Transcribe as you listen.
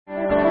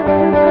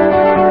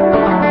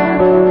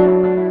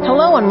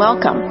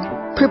welcome.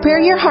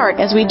 Prepare your heart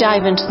as we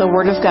dive into the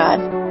Word of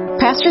God.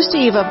 Pastor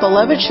Steve of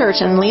Beloved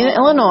Church in Lena,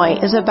 Illinois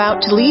is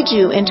about to lead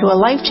you into a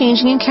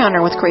life-changing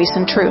encounter with grace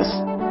and truth.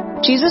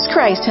 Jesus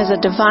Christ has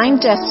a divine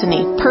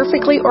destiny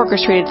perfectly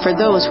orchestrated for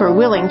those who are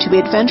willing to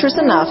be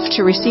adventurous enough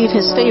to receive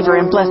His favor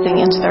and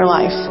blessing into their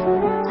life.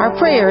 Our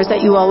prayer is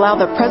that you will allow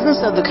the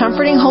presence of the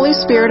comforting Holy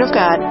Spirit of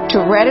God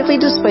to radically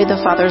display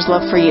the Father's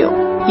love for you.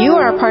 You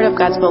are a part of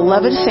God's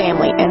beloved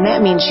family, and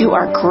that means you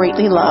are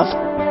greatly loved.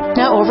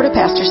 Now over to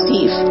Pastor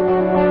Steve.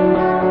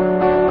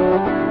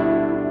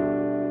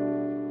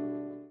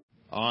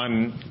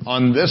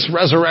 On this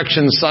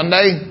Resurrection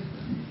Sunday,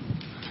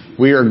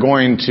 we are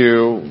going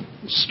to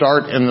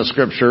start in the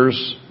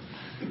Scriptures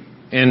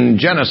in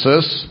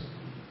Genesis.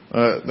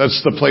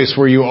 That's the place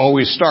where you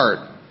always start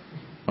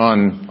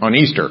on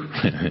Easter,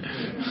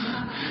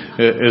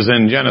 is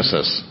in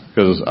Genesis,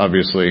 because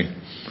obviously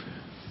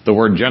the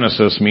word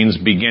Genesis means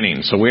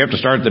beginning. So we have to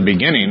start at the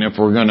beginning if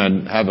we're going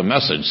to have a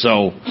message.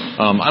 So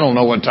I don't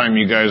know what time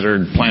you guys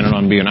are planning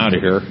on being out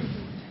of here,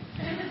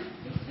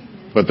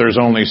 but there's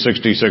only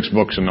 66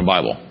 books in the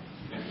Bible.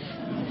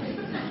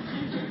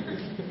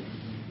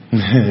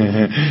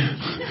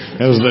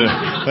 That was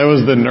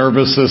the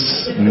nervousness.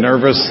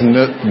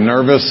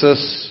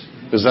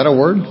 Is that a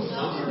word?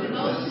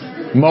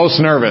 Most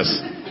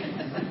nervous.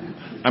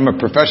 I'm a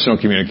professional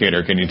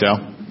communicator, can you tell?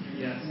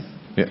 Yes.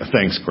 Yeah,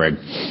 thanks, Greg.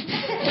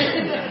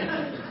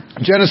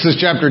 Genesis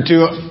chapter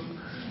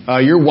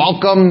 2. You're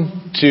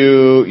welcome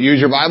to use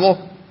your Bible.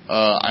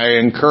 I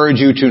encourage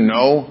you to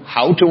know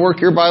how to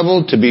work your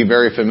Bible, to be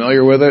very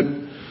familiar with it.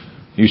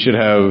 You should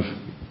have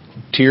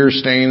tear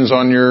stains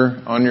on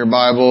your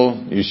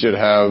Bible. You should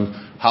have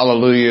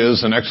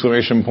hallelujahs and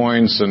exclamation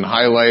points and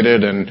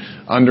highlighted and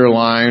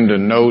underlined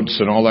and notes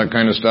and all that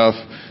kind of stuff,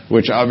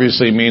 which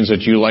obviously means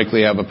that you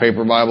likely have a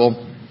paper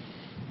Bible.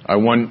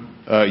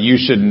 You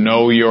should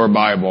know your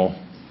Bible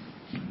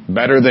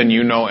better than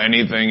you know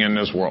anything in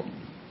this world.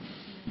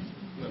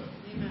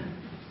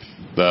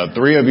 The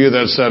three of you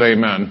that said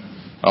amen,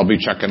 I'll be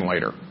checking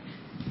later.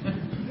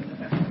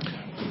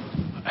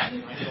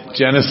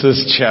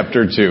 Genesis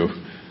chapter 2.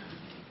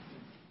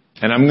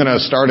 And I'm going to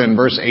start in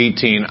verse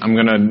 18. I'm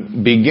going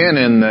to begin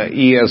in the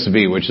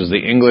ESV, which is the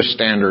English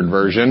Standard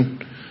Version.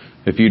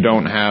 If you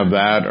don't have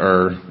that,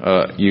 or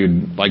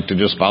you'd like to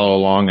just follow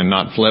along and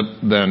not flip,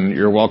 then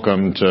you're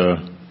welcome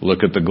to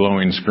look at the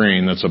glowing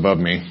screen that's above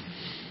me.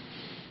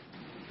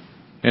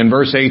 In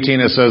verse 18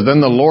 it says, "Then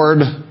the Lord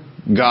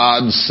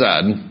God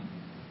said,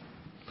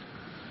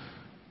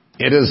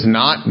 'It is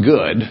not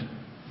good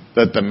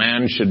that the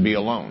man should be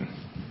alone.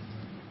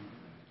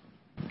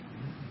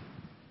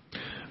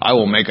 I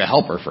will make a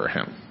helper for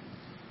him.'"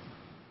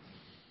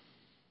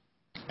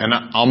 And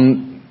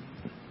I'm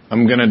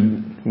going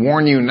to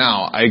warn you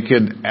now, I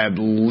could at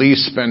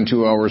least spend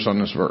 2 hours on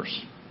this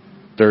verse.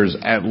 There's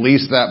at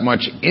least that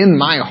much in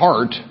my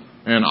heart,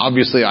 and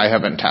obviously I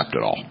haven't tapped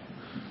it all.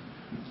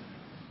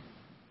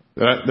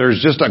 There's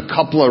just a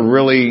couple of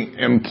really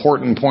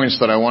important points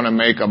that I want to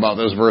make about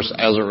this verse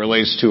as it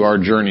relates to our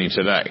journey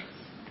today.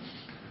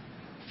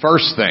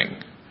 First thing,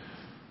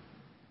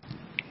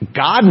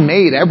 God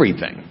made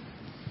everything.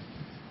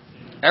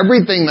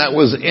 Everything that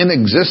was in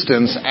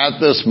existence at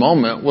this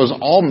moment was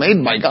all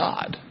made by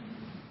God.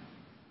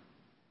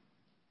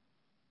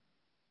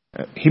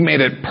 He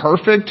made it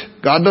perfect.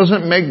 God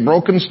doesn't make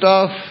broken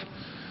stuff.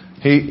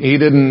 He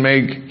didn't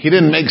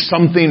make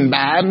something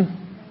bad.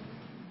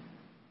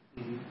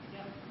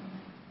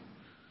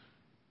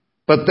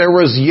 But there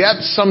was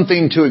yet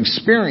something to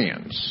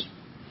experience.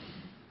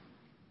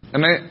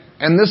 And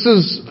this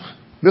is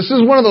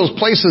one of those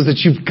places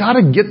that you've got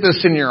to get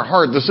this in your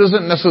heart. This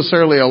isn't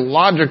necessarily a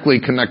logically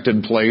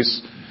connected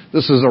place.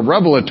 This is a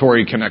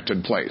revelatory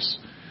connected place.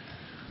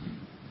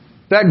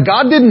 That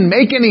God didn't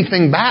make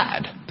anything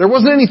bad. There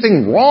wasn't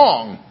anything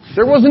wrong.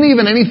 There wasn't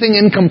even anything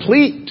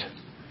incomplete.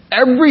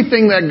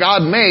 Everything that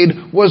God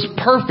made was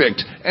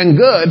perfect and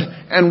good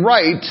and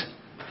right.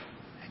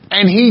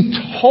 And He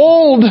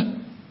told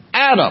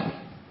Adam,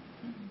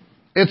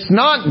 "It's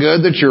not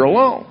good that you're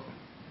alone."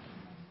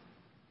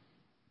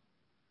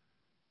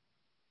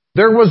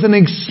 There was an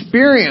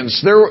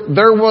experience.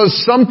 There was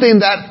something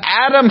that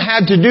Adam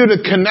had to do to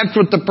connect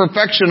with the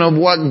perfection of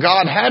what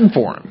God had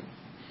for him.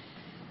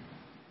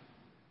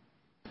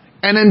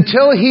 And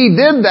until he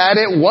did that,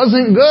 it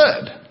wasn't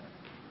good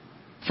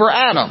for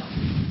Adam.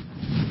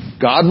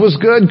 God was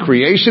good.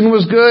 Creation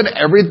was good.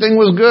 Everything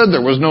was good.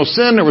 There was no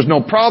sin. There was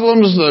no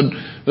problems.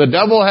 The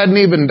devil hadn't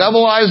even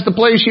devilized the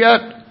place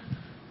yet.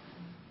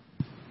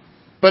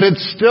 But it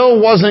still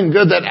wasn't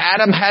good that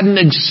Adam hadn't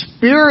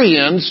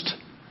experienced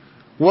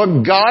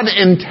what God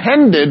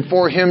intended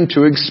for him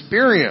to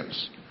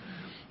experience.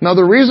 Now,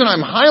 the reason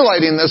I'm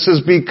highlighting this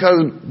is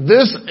because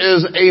this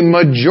is a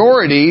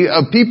majority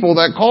of people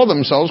that call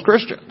themselves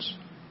Christians.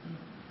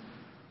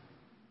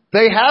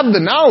 They have the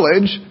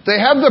knowledge. They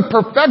have the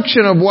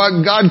perfection of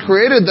what God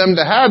created them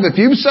to have. If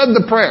you've said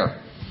the prayer,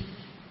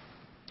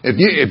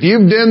 If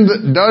you've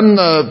done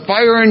the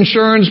fire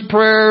insurance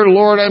prayer,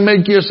 Lord, I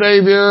make you a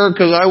Savior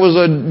because I was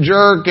a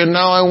jerk and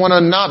now I want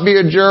to not be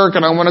a jerk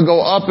and I want to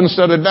go up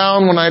instead of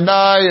down when I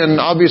die,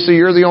 and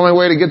obviously you're the only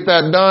way to get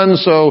that done,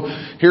 so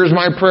here's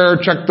my prayer,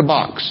 check the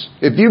box.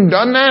 If you've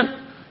done that,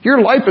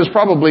 your life is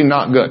probably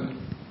not good.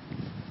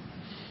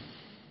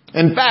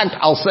 In fact,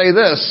 I'll say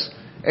this,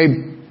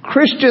 a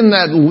Christian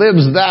that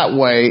lives that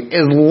way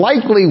is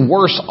likely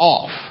worse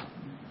off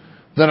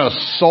than a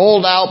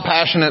sold out,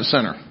 passionate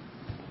sinner.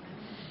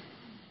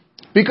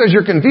 Because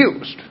you're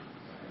confused.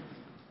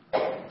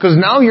 Because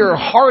now your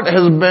heart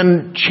has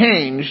been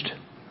changed,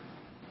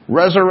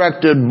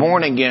 resurrected,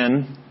 born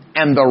again,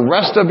 and the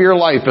rest of your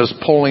life is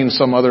pulling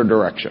some other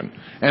direction.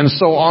 And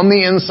so on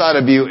the inside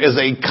of you is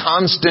a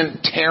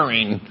constant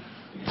tearing,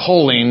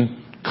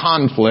 pulling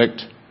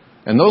conflict,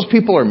 and those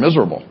people are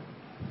miserable.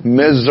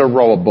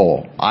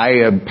 Miserable.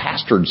 I have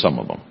pastored some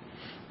of them.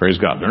 Praise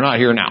God. They're not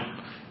here now.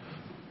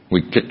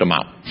 We kicked them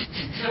out.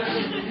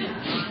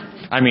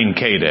 I mean,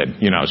 Kay did.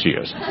 You know how she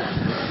is.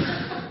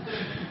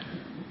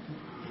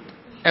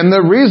 And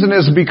the reason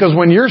is because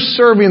when you're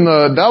serving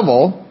the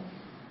devil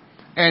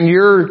and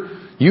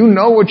you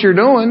know what you're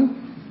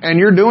doing and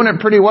you're doing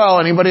it pretty well.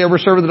 Anybody ever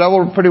served the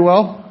devil pretty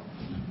well?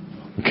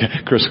 Okay.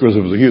 Chris was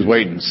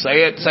waiting.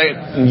 Say it.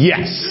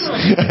 Yes.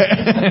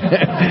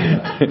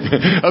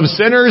 Of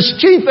sinners,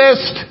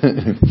 chiefest.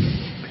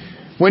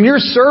 When you're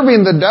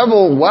serving the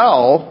devil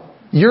well,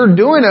 you're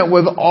doing it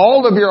with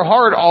all of your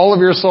heart, all of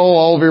your soul,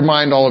 all of your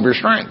mind, all of your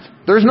strength.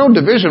 There's no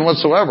division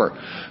whatsoever.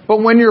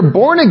 But when you're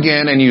born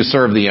again and you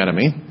serve the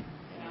enemy,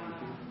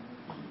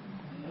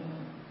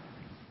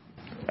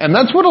 and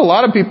that's what a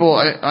lot of people,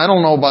 I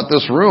don't know about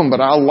this room, but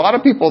a lot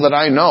of people that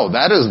I know,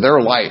 that is their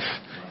life.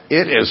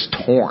 It is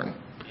torn.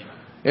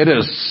 It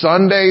is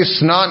Sunday,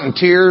 snot and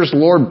tears,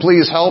 Lord,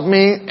 please help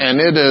me. And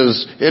it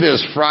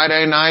is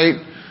Friday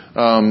night,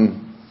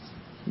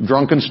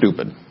 drunk and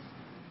stupid.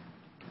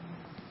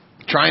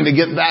 Trying to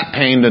get that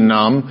pain to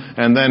numb,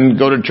 and then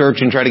go to church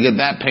and try to get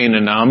that pain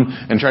to numb,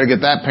 and try to get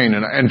that pain to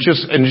numb. And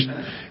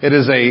it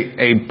is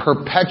a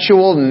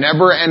perpetual,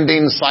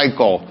 never-ending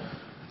cycle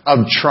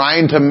of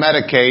trying to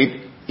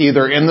medicate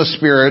either in the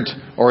spirit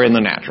or in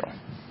the natural.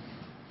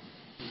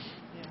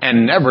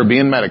 And never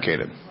being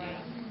medicated.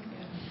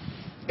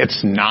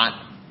 It's not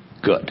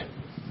good.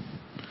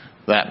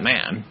 That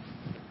man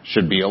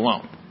should be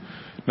alone.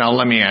 Now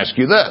let me ask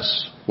you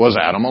this. Was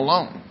Adam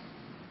alone?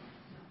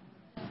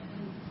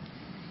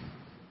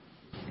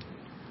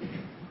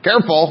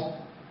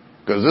 Careful,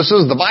 because this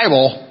is the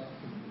Bible.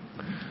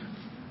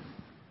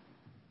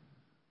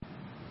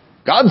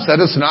 God said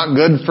it's not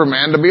good for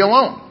man to be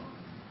alone.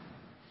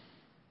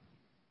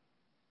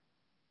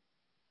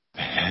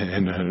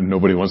 And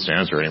nobody wants to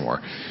answer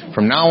anymore.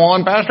 From now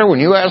on, Pastor, when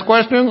you ask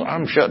questions,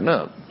 I'm shutting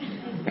up.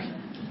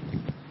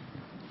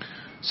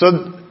 So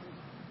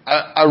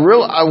I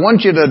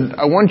want you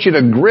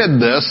to grid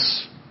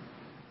this.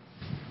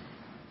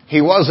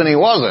 He was and he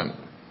wasn't.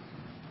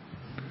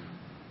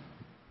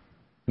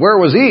 Where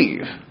was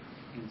Eve?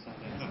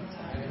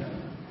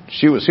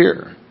 She was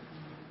here.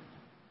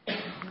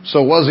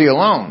 So was he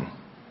alone?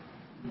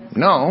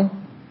 No.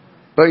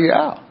 But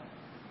yeah.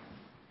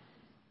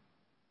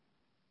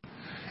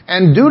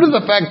 And due to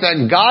the fact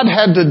that God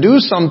had to do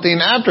something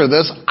after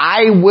this,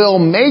 I will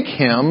make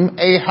him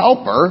a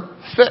helper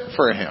fit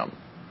for him.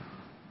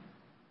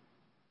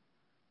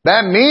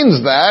 That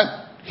means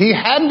that he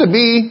had to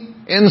be,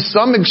 in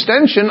some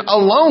extension,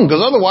 alone.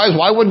 Because otherwise,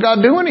 why would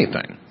God do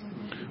anything?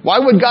 Why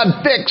would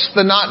God fix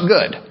the not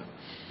good?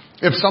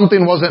 If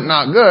something wasn't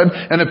not good,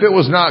 and if it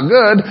was not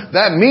good,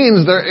 that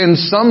means there in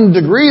some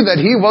degree that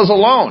he was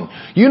alone.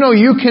 You know,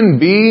 you can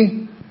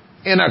be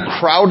in a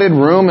crowded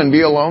room and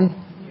be alone.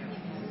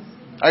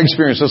 I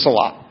experience this a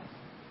lot.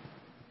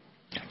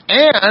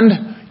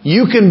 And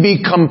you can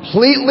be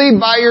completely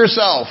by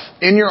yourself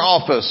in your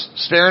office,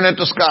 staring at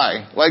the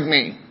sky, like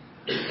me,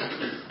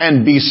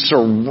 and be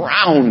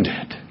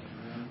surrounded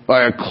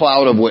by a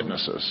cloud of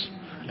witnesses.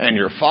 And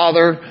your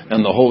Father,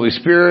 and the Holy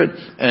Spirit,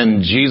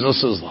 and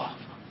Jesus' love.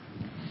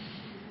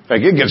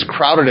 Like, it gets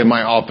crowded in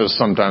my office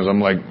sometimes. I'm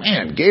like,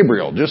 man,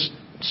 Gabriel, just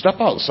step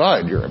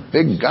outside. You're a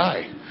big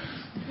guy.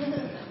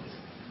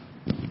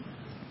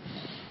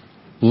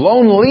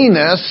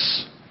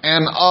 Loneliness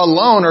and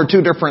alone are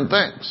two different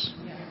things.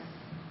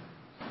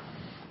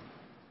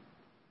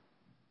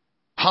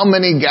 How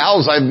many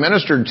gals I've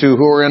ministered to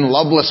who are in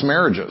loveless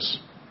marriages,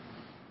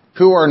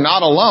 who are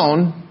not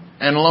alone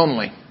and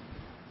lonely.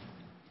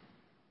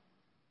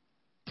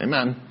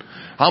 Amen.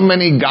 How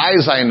many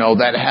guys I know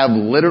that have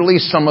literally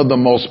some of the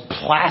most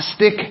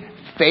plastic,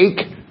 fake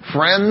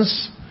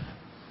friends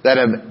that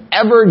have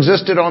ever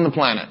existed on the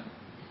planet.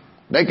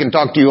 They can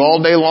talk to you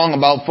all day long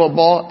about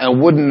football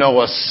and wouldn't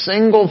know a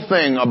single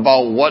thing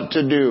about what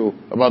to do,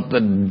 about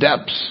the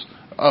depths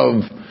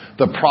of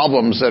the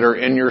problems that are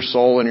in your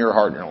soul and your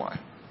heart and your life.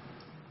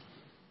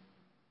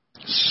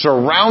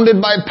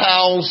 Surrounded by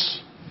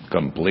pals,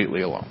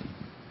 completely alone.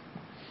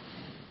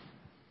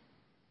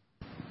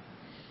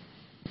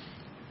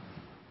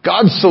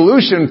 God's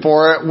solution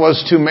for it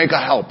was to make a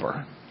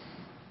helper.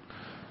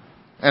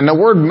 And the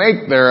word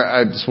make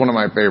there, it's one of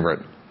my favorite.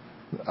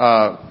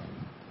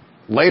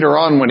 Later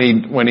on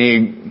when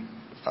he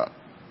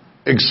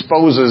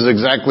exposes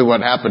exactly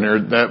what happened here,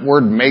 that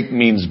word make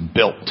means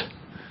built.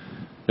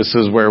 This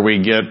is where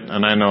we get,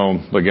 and I know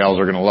the gals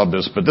are going to love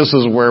this, but this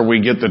is where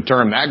we get the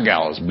term, that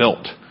gal is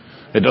built.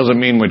 It doesn't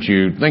mean what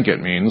you think it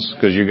means,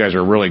 because you guys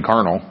are really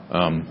carnal.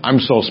 I'm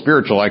so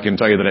spiritual, I can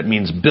tell you that it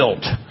means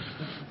built.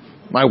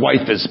 My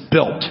wife is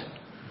built.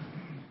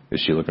 Is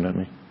she looking at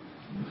me?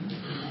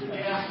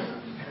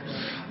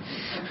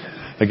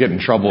 I get in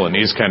trouble in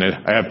these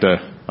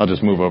I'll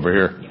just move over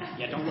here.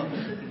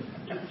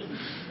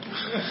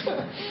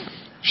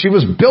 She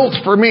was built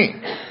for me.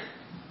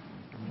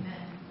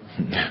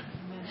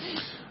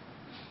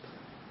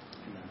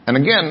 And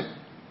again,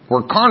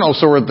 we're carnal,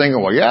 so we're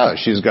thinking, well, yeah,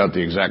 she's got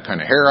the exact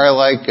kind of hair I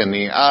like, and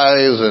the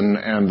eyes,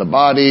 and the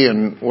body,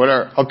 and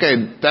whatever.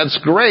 Okay, that's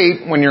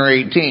great when you're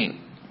 18.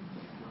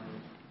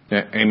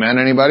 Amen,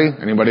 anybody?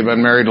 Anybody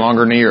been married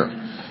longer than a year?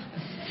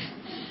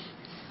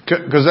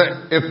 Because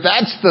if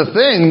that's the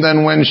thing,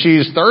 then when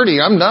she's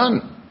 30, I'm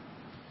done.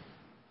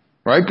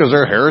 Right? Because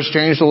her hair has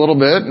changed a little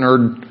bit, and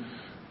her...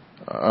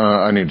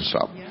 I need to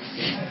stop.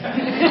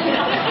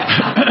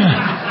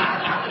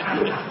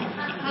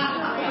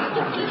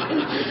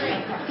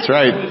 That's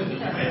right.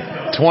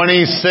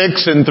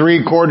 26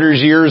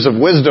 3/4 years of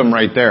wisdom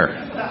right there.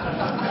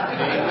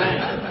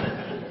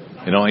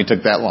 It only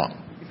took that long.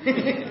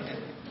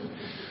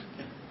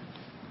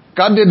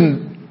 God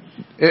didn't...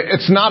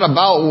 It's not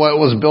about what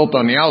was built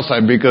on the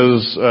outside,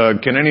 because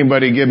can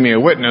anybody give me a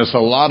witness? A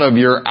lot of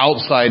your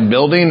outside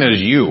building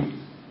is you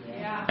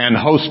and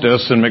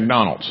Hostess and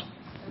McDonald's.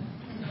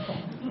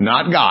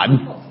 Not God.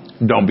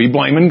 Don't be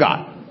blaming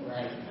God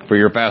for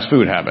your fast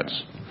food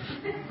habits.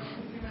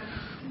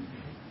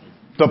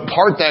 The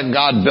part that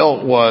God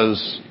built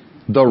was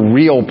the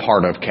real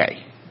part of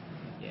Kay.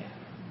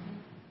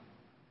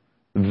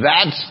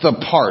 That's the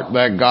part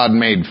that God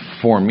made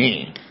for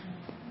me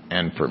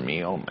and for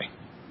me only.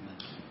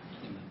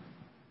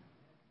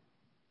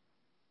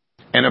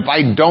 And if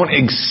I don't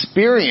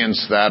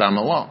experience that, I'm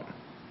alone.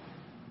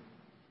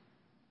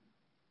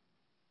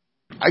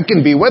 I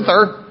can be with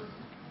her.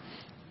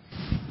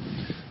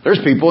 There's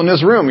people in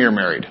this room, you're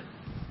married.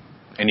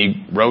 And you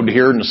rode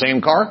here in the same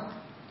car.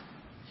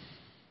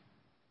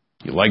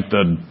 You like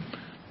the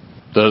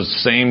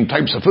same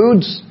types of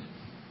foods.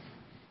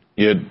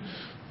 You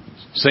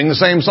sing the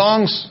same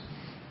songs.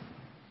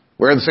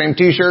 Wear the same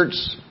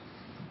t-shirts.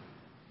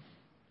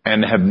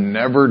 And have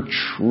never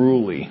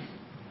truly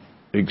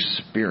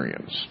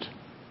experienced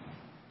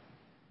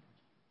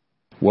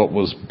what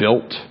was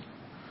built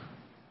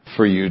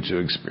for you to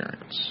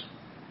experience.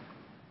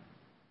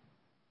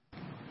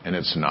 And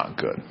it's not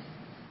good.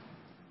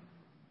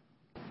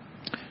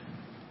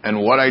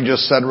 And what I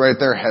just said right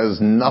there has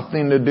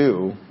nothing to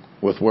do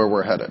with where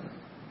we're headed.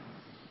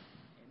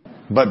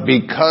 But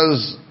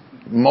because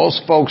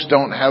most folks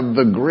don't have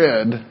the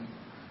grid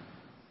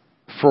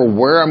for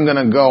where I'm going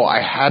to go, I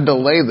had to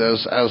lay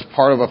this as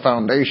part of a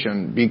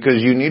foundation,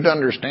 because you need to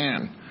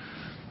understand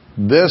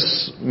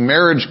this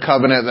marriage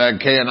covenant that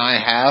Kay and I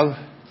have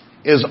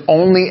is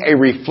only a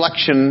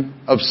reflection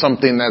of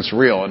something that's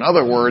real. In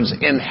other words,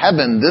 in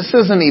heaven, this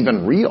isn't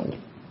even real.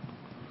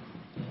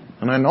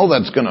 And I know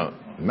that's going to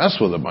mess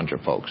with a bunch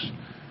of folks.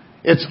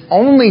 It's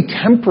only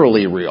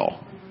temporally real.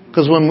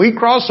 Because when we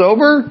cross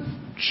over,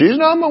 she's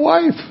not my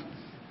wife.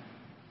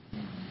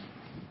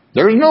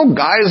 There's no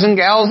guys and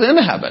gals in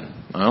heaven.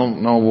 I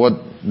don't know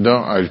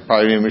I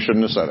probably even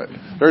shouldn't have said it.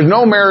 There's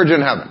no marriage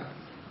in heaven.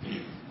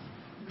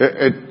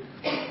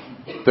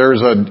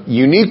 There's a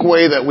unique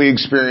way that we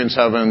experience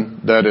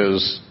heaven that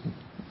is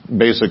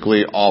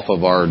basically off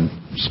of our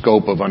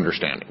scope of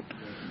understanding.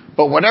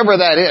 But whatever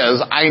that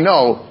is, I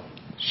know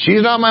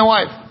she's not my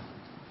wife.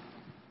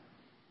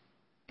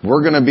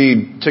 We're going to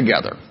be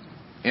together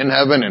in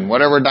heaven, and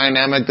whatever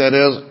dynamic that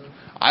is.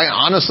 I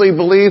honestly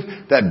believe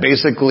that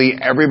basically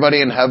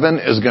everybody in heaven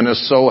is going to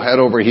so head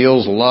over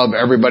heels love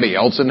everybody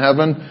else in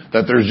heaven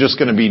that there's just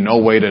going to be no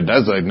way to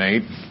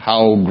designate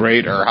how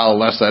great or how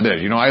less that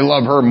is. You know, I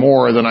love her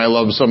more than I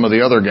love some of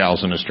the other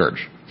gals in this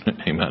church.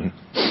 Amen.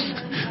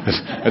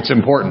 It's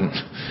important.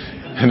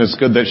 And it's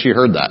good that she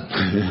heard that.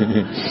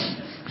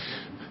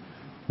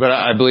 But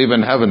I believe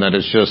in heaven that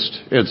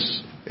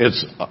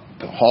it's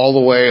all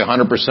the way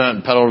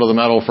 100% pedal to the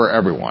metal for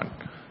everyone.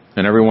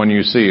 And everyone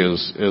you see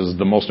is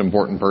the most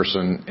important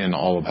person in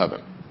all of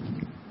heaven.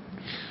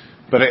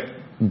 But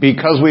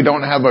because we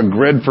don't have a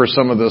grid for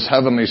some of this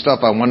heavenly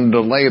stuff, I wanted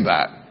to lay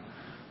that.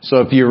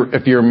 So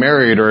if you're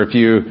married, or if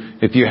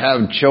you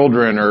have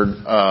children,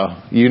 or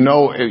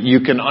you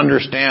can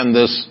understand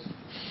this,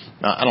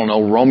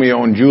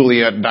 Romeo and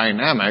Juliet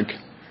dynamic,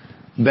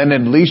 then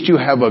at least you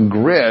have a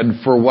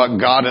grid for what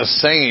God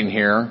is saying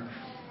here,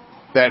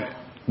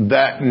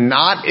 that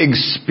not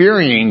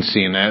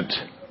experiencing it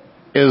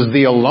is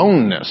the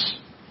aloneness.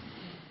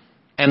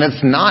 And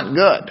it's not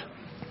good.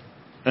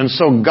 And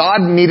so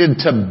God needed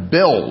to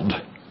build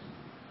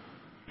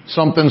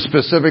something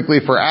specifically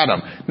for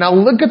Adam. Now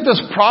look at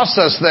this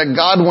process that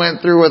God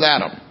went through with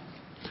Adam.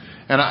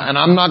 And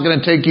I'm not going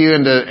to take you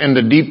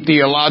into deep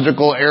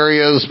theological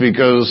areas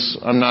because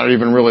I'm not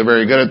even really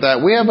very good at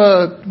that. We have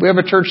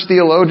a church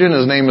theologian.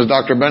 His name is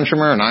Dr.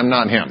 Benchamer, and I'm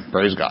not him.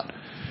 Praise God.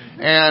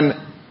 And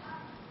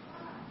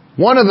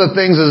one of the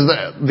things is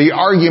that the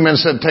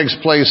arguments that takes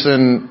place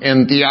in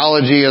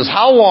theology is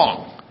how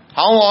long?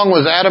 How long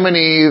was Adam and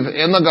Eve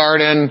in the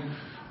garden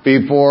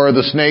before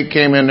the snake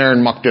came in there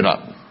and mucked it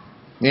up?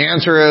 The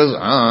answer is,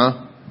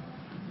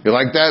 You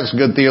like that? It's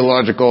good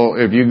theological.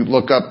 If you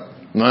look up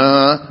in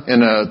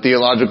a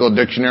theological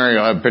dictionary,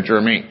 you'll have a picture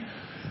of me.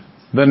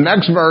 The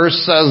next verse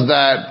says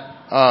that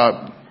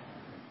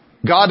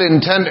God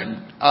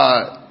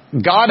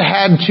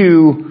had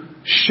to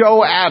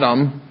show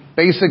Adam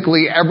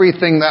basically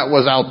everything that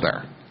was out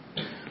there.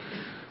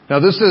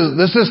 Now this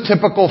is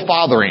typical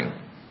fathering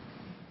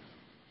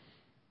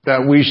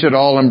that we should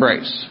all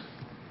embrace.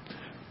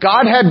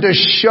 God had to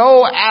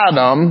show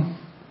Adam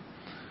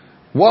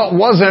what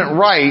wasn't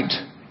right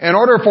in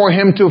order for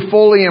him to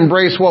fully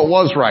embrace what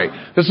was right.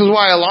 This is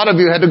why a lot of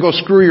you had to go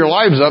screw your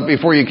lives up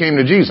before you came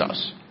to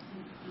Jesus.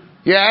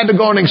 You had to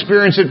go and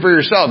experience it for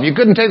yourself. You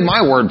couldn't take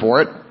my word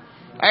for it.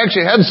 I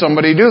actually had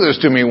somebody do this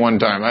to me one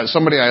time.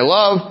 Somebody I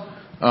love,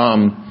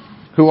 I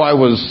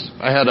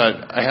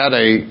had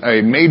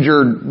a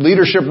major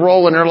leadership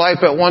role in her life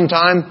at one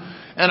time.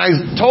 And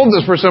I told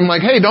this person, I'm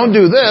like, hey, don't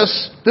do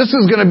this. This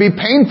is going to be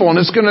painful and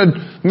it's going to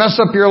mess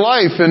up your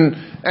life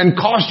and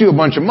cost you a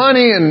bunch of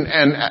money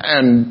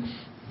and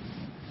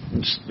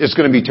it's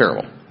going to be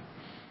terrible.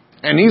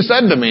 And he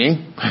said to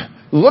me,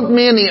 look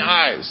me in the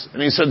eyes.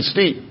 And he said,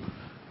 Steve,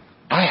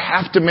 I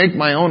have to make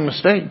my own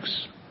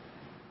mistakes.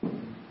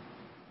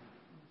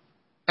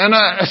 And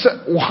I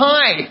said,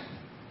 why?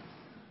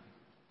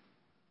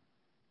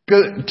 To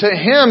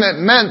him, it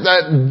meant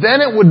that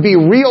then it would be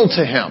real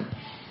to him.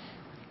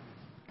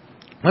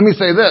 Let me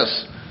say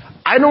this.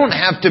 I don't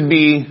have to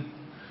be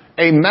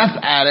a meth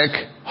addict,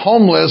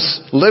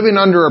 homeless, living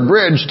under a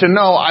bridge to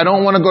know I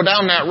don't want to go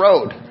down that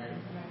road.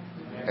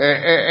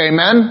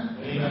 Amen?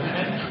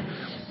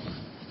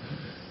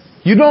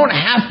 You don't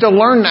have to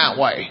learn that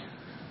way.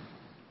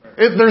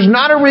 There's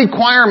not a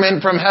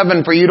requirement from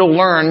heaven for you to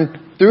learn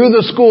through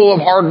the school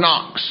of hard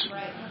knocks.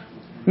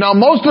 Now,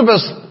 most of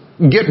us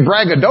get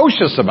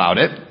braggadocious about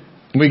it.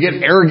 We get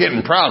arrogant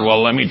and proud.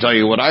 Well, let me tell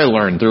you what I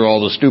learned through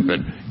all the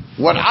stupid.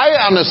 What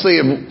I honestly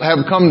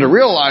have come to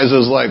realize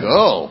is like,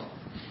 oh,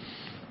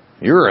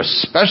 you're a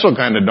special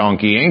kind of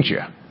donkey, ain't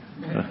you?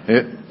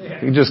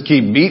 He just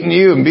keep beating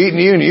you and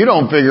you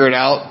don't figure it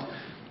out.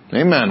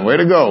 Amen. Way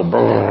to go,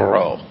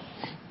 bro.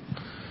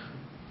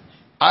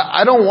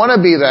 I don't want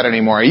to be that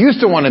anymore. I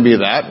used to want to be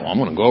that. Well, I'm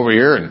going to go over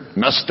here and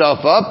mess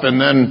stuff up and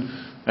then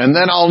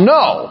I'll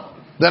know.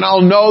 Then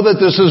I'll know that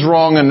this is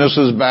wrong and this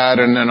is bad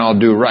and then I'll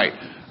do right.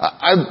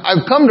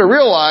 I've come to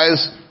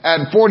realize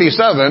at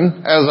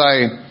 47 as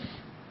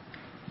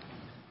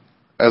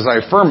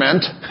I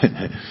ferment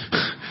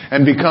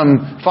and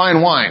become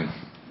fine wine.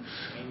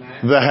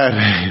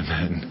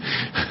 Amen.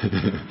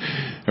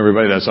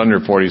 Everybody that's under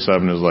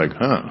 47 is like,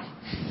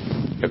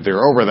 if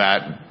they're over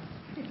that,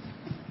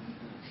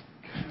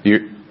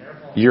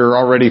 you're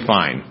already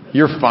fine.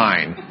 You're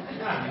fine.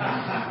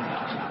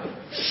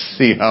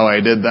 See how I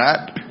did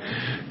that?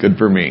 Good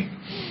for me.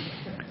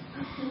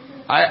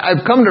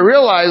 I've come to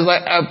realize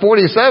that at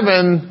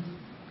 47,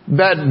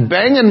 that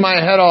banging my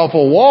head off a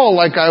wall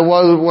like I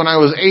was when I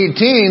was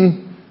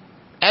 18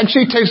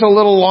 actually takes a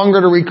little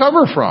longer to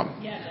recover from.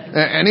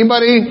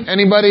 Anybody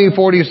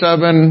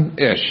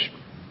 47-ish.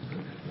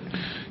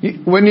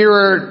 When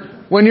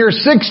you're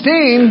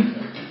 16,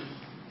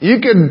 you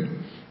could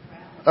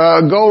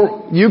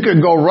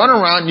go run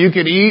around, you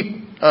could eat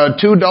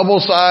two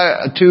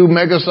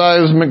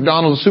mega-sized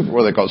McDonald's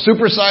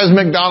super-sized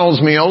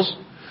McDonald's meals,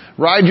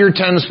 ride your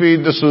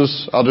 10-speed,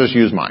 I'll just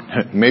use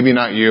mine. Maybe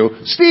not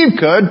you. Steve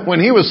could, when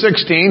he was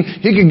 16,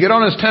 he could get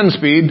on his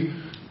 10-speed.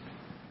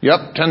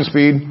 Yep,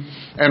 10-speed.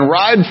 And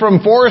ride from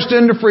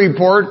Forreston to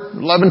Freeport,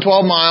 11,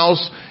 12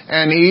 miles,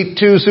 and eat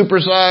two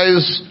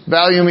supersized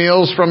value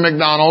meals from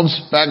McDonald's.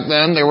 Back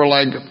then, they were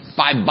like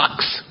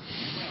 $5.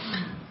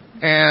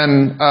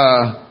 And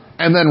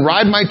then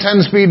ride my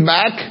 10-speed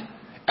back,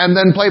 and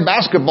then play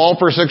basketball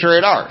for 6 or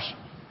 8 hours.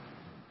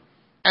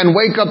 And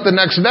wake up the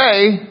next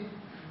day,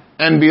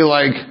 and be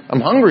like,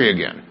 I'm hungry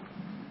again.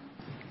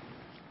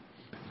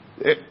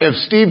 If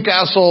Steve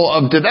Castle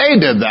of today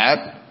did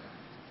that,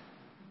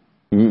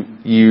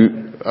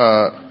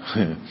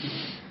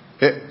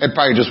 it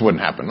probably just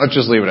wouldn't happen. Let's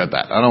just leave it at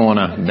that. I don't want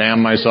to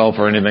damn myself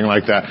or anything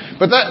like that.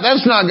 But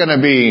that's not going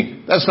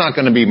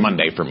to be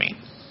Monday for me.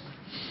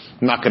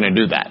 I'm not going to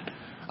do that.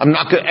 And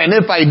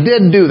if I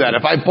did do that,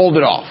 if I pulled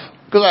it off,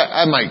 because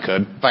I might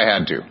could, if I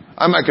had to,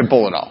 I might could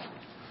pull it off.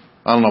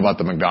 I don't know about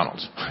the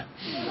McDonald's.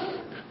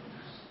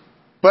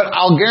 But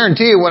I'll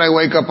guarantee you when I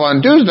wake up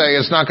on Tuesday,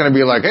 it's not going to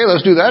be like, hey,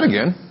 let's do that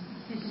again.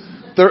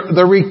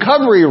 The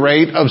recovery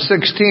rate of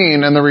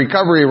 16 and the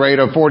recovery rate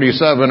of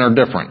 47 are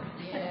different.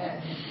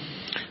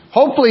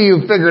 Hopefully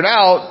you've figured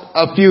out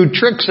a few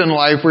tricks in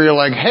life where you're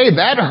like, hey,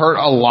 that hurt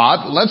a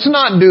lot. Let's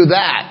not do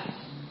that.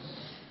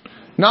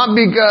 Not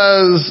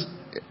because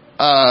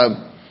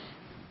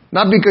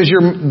Not because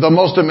you're the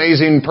most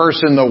amazing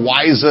person, the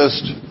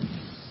wisest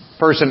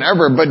person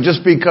ever, but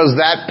just because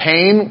that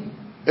pain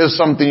is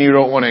something you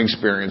don't want to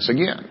experience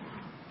again.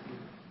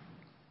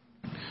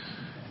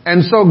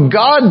 And so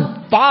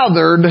God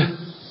fathered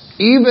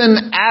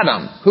even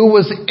Adam, who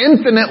was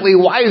infinitely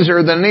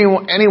wiser than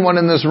anyone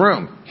in this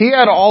room. He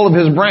had all of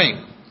his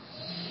brain.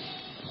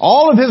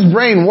 All of his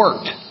brain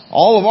worked.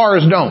 All of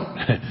ours don't.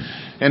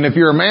 And if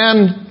you're a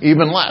man,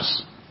 even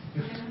less.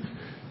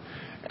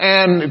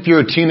 And if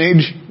you're a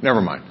teenage,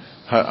 never mind.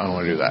 I don't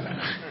want to do that.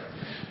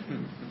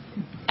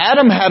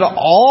 Adam had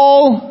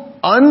all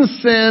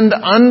unsinned,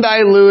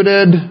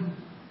 undiluted,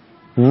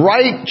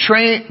 right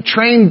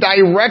trained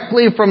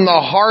directly from the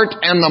heart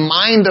and the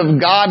mind of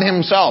God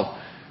himself.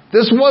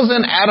 This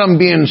wasn't Adam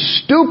being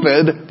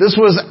stupid. This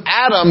was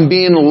Adam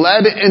being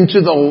led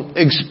into the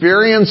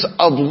experience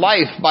of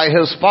life by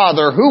his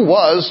father, who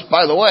was,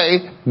 by the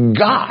way,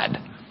 God.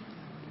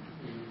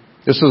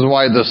 This is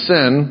why the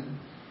sin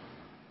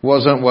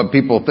wasn't what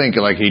people think,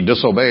 like he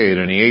disobeyed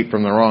and he ate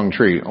from the wrong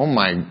tree. Oh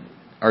my,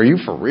 are you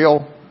for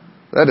real?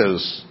 That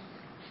is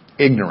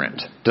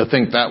ignorant to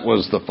think that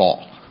was the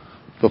fall.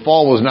 The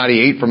fall was not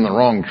he ate from the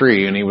wrong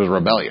tree and he was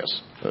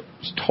rebellious.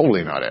 That's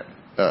totally not it.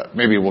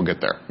 Maybe we'll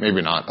get there.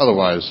 Maybe not.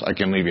 Otherwise, I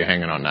can leave you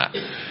hanging on that.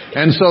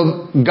 And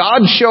so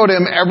God showed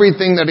him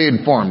everything that he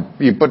had formed.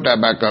 You put that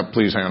back up,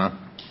 please, Hannah.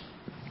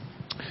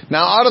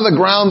 Now out of the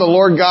ground the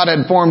Lord God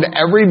had formed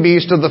every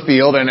beast of the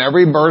field and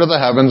every bird of the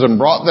heavens and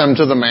brought them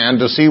to the man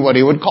to see what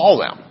he would call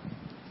them.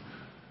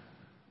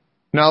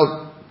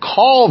 Now,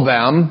 call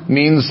them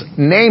means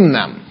name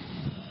them.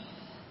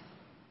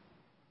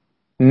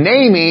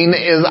 Naming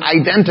is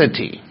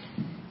identity.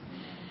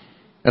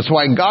 That's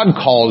why God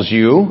calls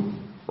you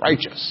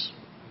righteous.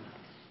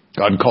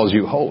 God calls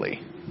you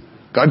holy.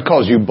 God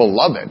calls you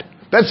beloved.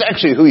 That's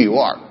actually who you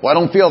are. Well, I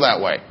don't feel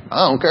that way.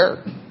 I don't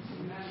care.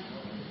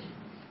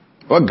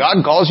 What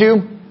God calls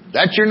you,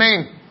 that's your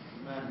name.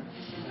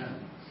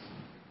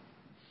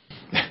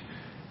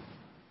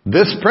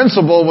 This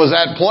principle was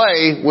at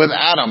play with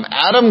Adam.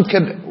 Adam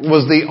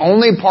was the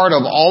only part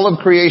of all of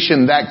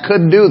creation that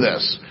could do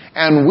this.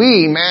 And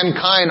we,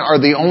 mankind, are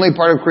the only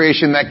part of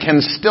creation that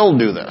can still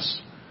do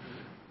this.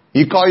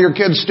 You call your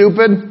kid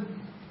stupid?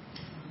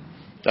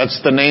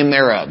 That's the name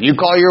thereof. You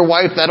call your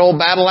wife that old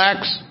battle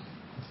axe?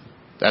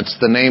 That's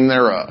the name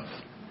thereof.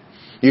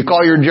 You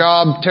call your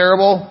job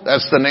terrible?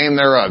 That's the name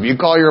thereof. You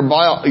call your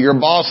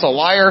boss a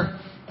liar?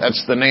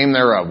 That's the name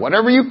thereof.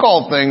 Whatever you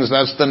call things,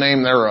 that's the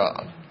name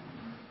thereof.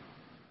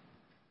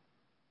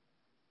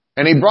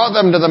 And he brought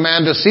them to the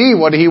man to see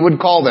what he would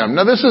call them.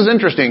 Now this is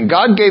interesting.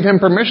 God gave him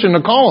permission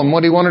to call him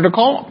what he wanted to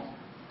call him.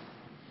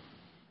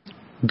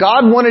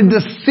 God wanted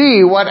to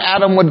see what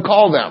Adam would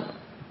call them.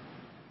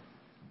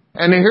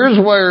 And here's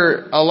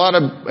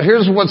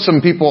what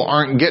some people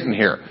aren't getting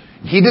here.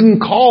 He didn't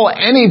call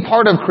any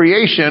part of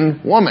creation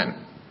woman.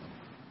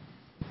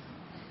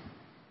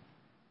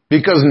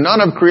 Because none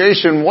of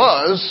creation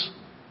was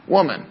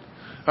woman.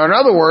 In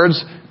other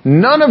words,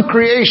 none of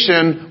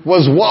creation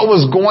was what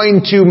was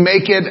going to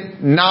make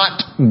it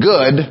not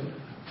good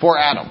for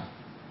Adam.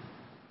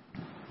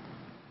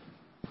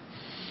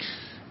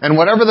 And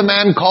whatever the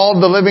man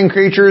called the living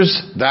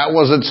creatures, that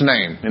was its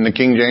name. In the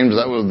King James,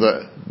 that was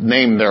the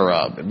name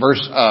thereof.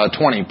 Verse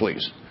 20,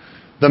 please.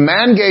 The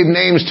man gave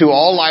names to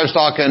all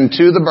livestock and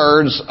to the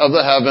birds of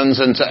the heavens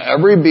and to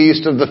every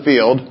beast of the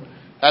field.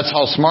 That's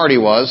how smart he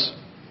was.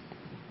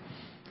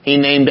 He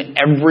named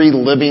every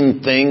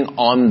living thing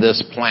on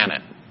this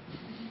planet.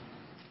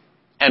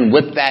 And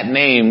with that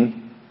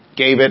name,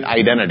 gave it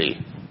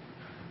identity.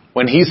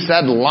 When he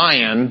said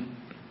lion,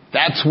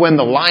 that's when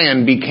the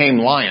lion became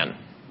lion.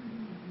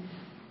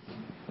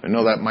 I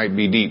know that might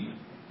be deep.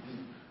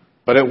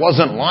 But it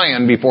wasn't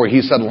lion before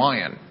he said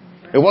lion.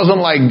 It wasn't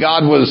like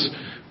God was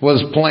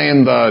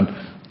playing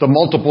the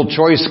multiple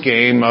choice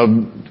game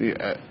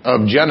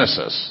of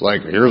Genesis.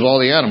 Like, here's all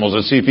the animals.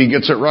 Let's see if he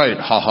gets it right.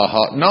 Ha ha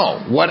ha.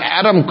 No. What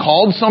Adam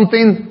called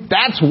something,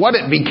 that's what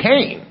it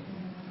became.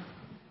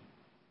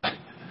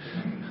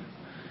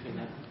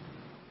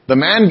 The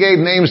man gave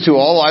names to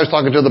all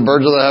livestock and to the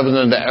birds of the heavens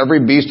and to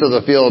every beast of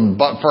the field.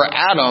 But for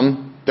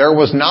Adam, there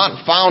was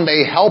not found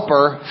a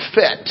helper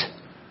fit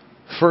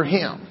for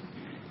him.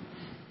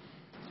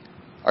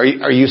 Are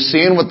you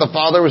seeing what the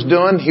Father was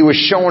doing? He was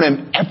showing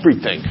him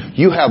everything.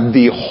 You have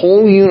the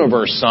whole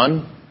universe,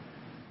 son.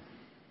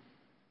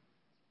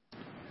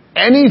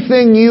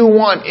 Anything you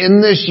want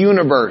in this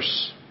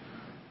universe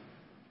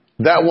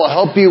that will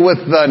help you with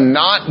the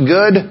not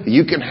good,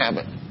 you can have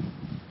it.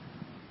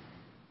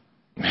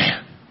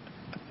 Man,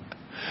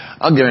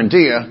 I'll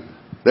guarantee you,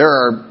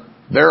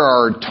 there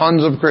are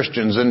tons of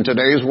Christians in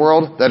today's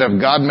world that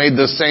if God made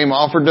the same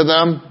offer to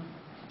them,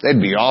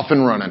 they'd be off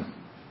and running.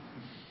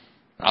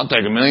 I'll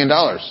take $1 million.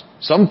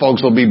 Some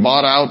folks will be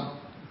bought out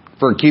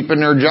for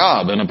keeping their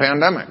job in a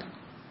pandemic.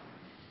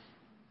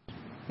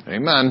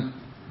 Amen.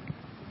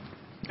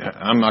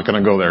 I'm not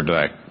going to go there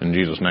today, in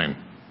Jesus' name.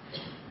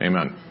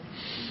 Amen.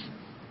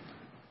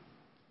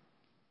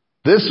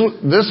 This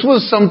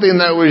was something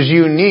that was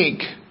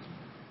unique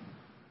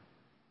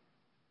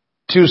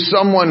to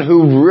someone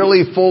who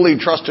really fully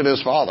trusted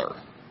his father.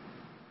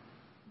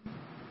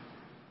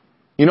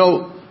 You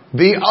know,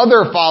 the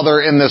other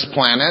father in this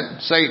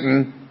planet,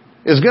 Satan,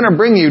 is going to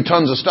bring you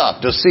tons of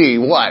stuff to see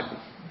what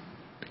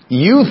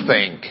you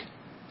think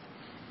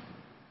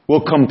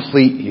will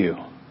complete you,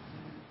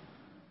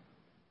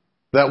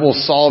 that will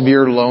solve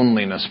your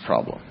loneliness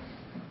problem.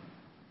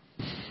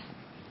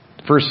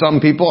 For some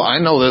people, I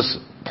know this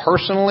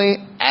personally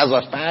as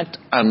a fact.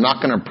 I'm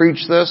not going to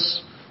preach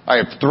this. I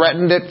have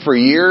threatened it for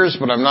years,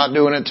 but I'm not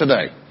doing it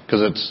today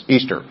because it's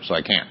Easter, so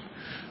I can't.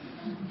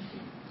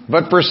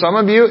 But for some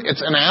of you,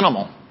 it's an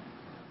animal.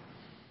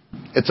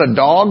 It's a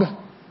dog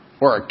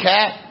or a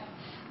cat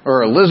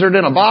or a lizard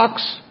in a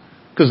box,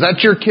 because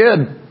that's your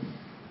kid.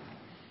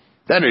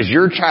 That is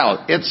your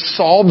child. It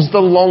solves the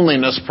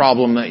loneliness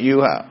problem that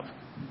you have.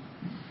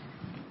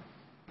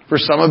 For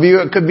some of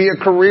you, it could be a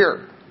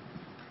career.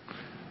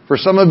 For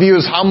some of you,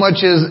 it's how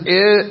much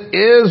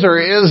is or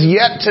is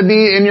yet to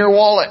be in your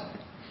wallet.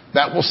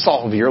 That will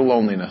solve your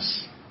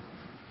loneliness.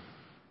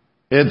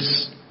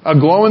 It's a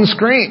glowing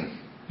screen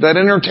that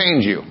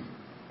entertains you.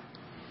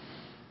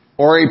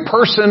 Or a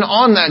person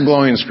on that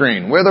glowing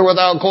screen, with or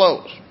without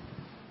clothes.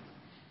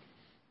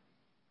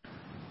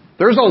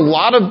 There's a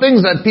lot of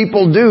things that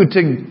people do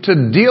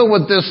to deal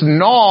with this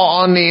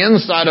gnaw on the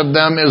inside of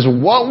them. Is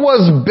what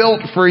was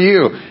built for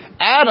you.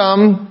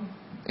 Adam,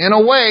 in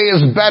a way,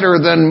 is better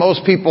than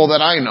most people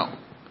that I know.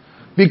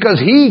 Because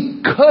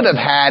he could have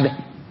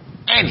had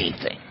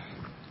anything.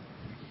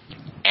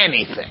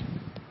 Anything.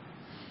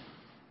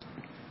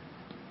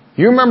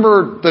 You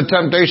remember the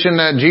temptation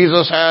that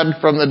Jesus had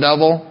from the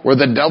devil? Where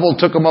the devil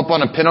took him up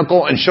on a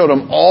pinnacle and showed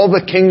him all the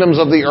kingdoms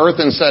of the earth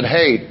and said,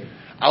 hey,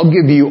 I'll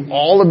give you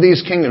all of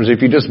these kingdoms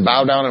if you just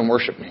bow down and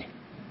worship me.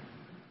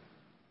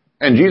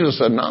 And Jesus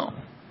said, no.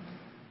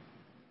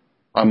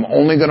 I'm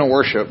only going to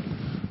worship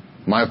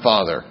my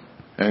Father.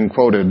 And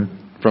quoted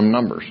from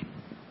Numbers.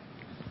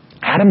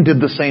 Adam did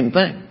the same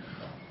thing.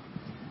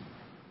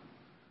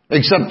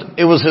 Except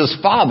it was his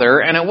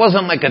father, and it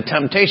wasn't like a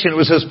temptation. It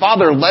was his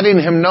father letting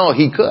him know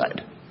he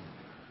could.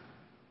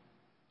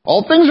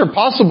 All things are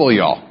possible,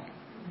 y'all.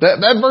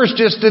 That verse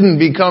just didn't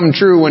become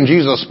true when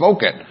Jesus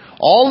spoke it.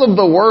 All of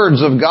the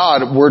words of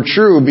God were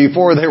true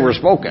before they were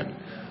spoken.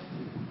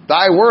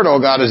 Thy word, O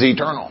God, is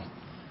eternal.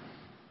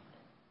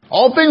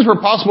 All things were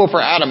possible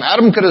for Adam.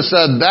 Adam could have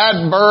said,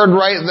 that bird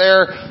right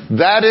there,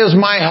 that is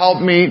my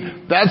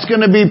helpmeet. That's going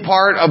to be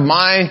part of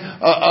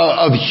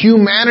of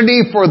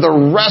humanity for the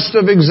rest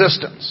of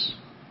existence.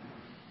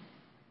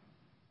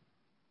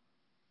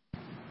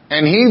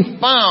 And he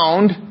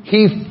found,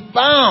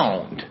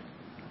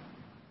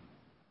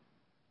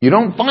 you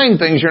don't find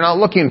things you're not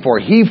looking for.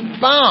 He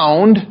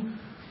found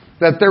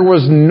that there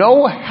was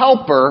no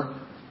helper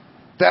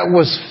that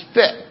was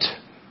fit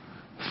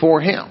for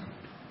him.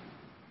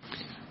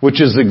 Which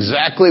is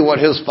exactly what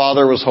his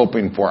father was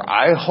hoping for.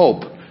 I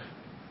hope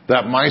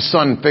that my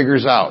son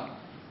figures out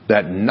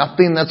that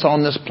nothing that's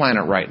on this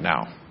planet right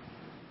now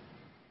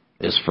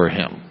is for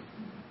him.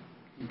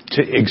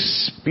 To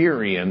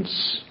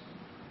experience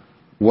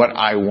what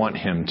I want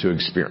him to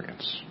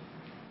experience.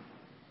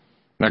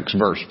 Next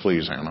verse,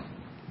 please, Hannah.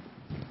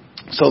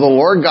 So the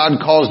Lord God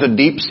caused a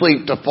deep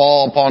sleep to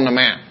fall upon the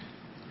man.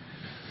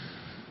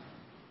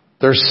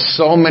 There's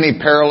so many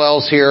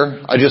parallels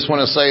here. I just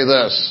want to say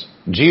this.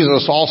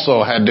 Jesus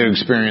also had to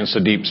experience a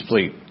deep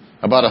sleep,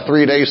 about a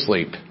 3-day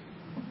sleep.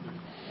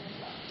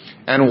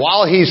 And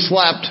while he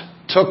slept,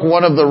 took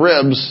one of the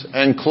ribs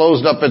and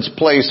closed up its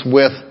place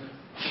with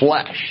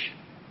flesh.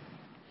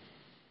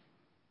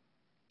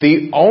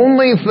 The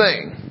only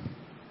thing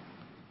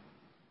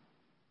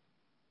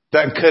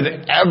that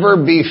could ever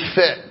be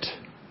fit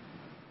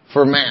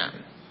for man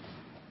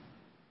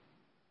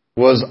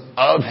was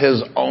of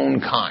his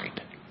own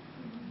kind.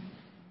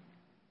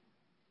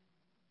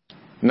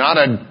 Not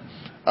a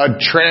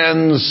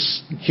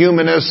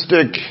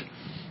transhumanistic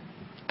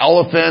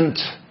elephant,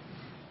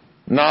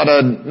 not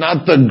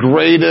the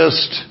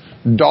greatest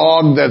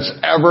dog that's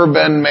ever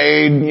been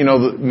made,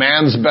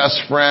 man's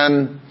best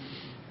friend.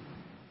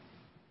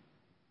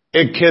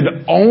 It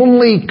could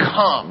only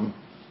come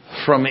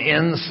from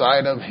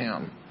inside of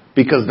him,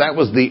 because that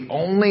was the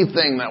only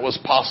thing that was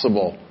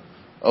possible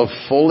of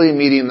fully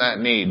meeting that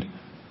need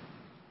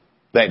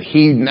that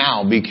he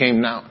now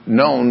became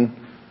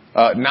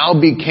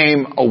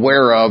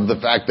aware of the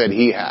fact that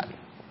he had.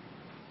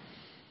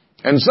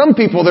 And some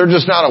people, they're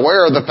just not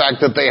aware of the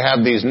fact that they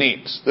have these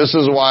needs. This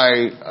is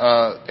why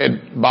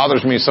it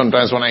bothers me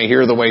sometimes when I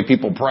hear the way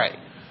people pray.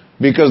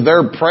 Because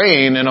they're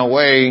praying in a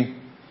way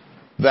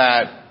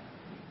that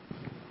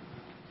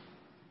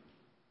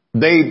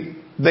they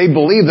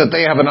believe that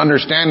they have an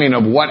understanding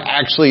of what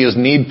actually is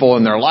needful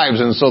in their lives,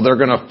 and so they're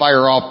going to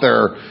fire off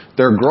their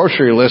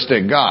grocery list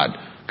at God.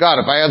 God,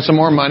 if I had some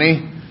more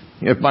money,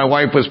 if my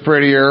wife was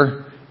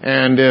prettier,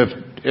 and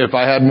if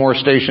I had more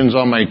stations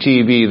on my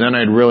TV, then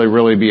I'd really,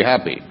 really be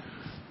happy.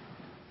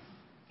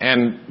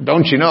 And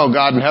don't you know,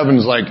 God in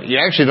heaven's like, you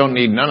actually don't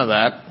need none of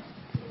that.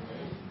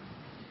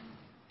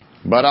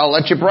 But I'll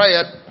let you pray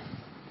it.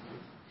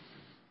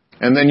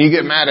 And then you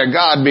get mad at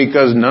God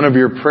because none of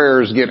your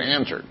prayers get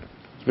answered.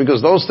 It's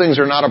because those things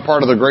are not a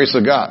part of the grace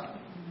of God.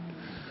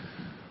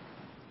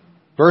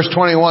 Verse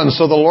 21,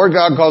 so the Lord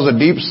God caused a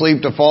deep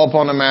sleep to fall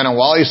upon the man, and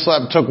while he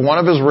slept, took one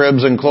of his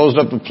ribs and closed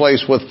up the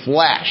place with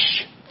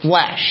flesh.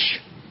 Flesh.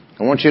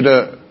 I want you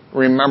to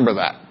remember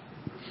that.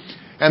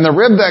 And the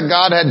rib that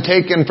God had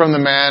taken from the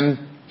man,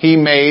 he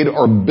made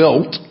or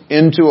built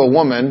into a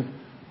woman.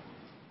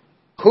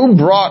 Who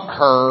brought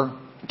her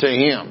to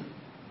him?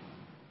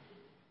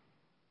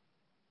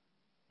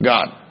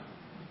 God.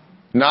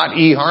 Not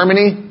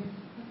eHarmony?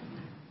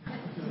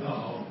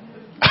 No.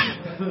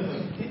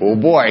 Oh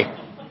boy.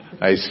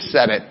 I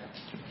said it.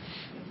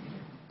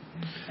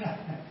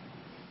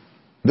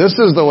 This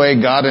is the way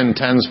God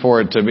intends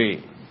for it to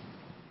be.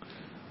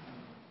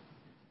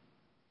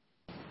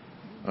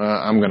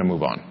 I'm going to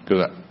move on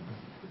because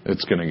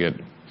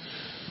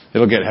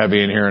it'll get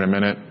heavy in here in a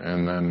minute,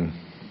 and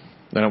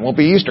then it won't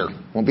be Easter, it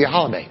won't be a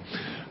holiday.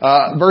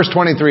 Verse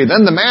 23.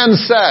 Then the man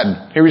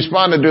said, he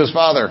responded to his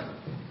father,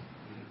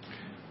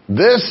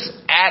 "This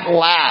at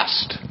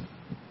last."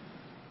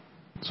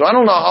 So I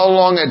don't know how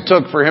long it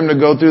took for him to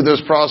go through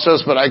this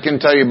process, but I can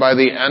tell you by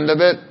the end of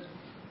it,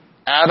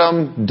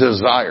 Adam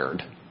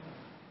desired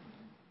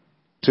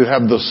to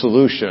have the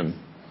solution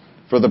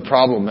for the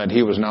problem that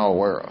he was now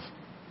aware of.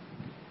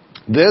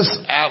 This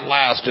at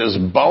last is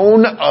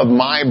bone of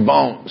my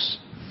bones,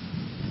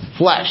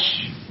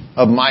 flesh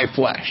of my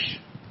flesh.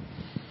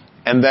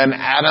 And then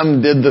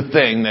Adam did the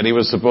thing that he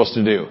was supposed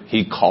to do.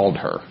 He called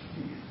her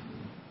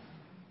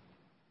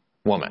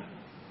woman.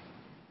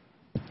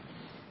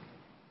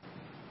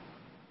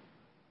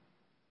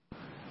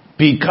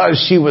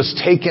 Because she was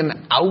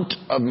taken out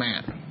of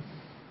man.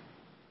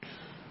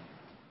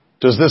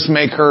 Does this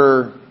make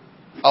her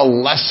a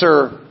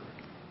lesser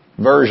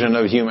version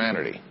of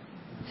humanity?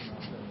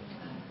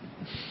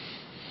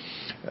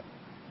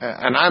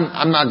 And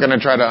I'm not going to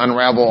try to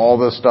unravel all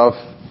this stuff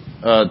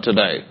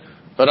today.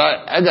 But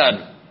I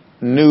got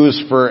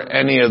news for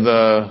any of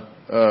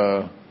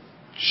the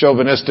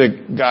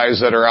chauvinistic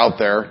guys that are out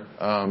there.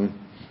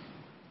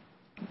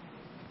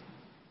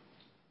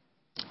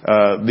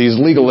 These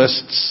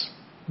legalists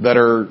that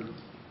are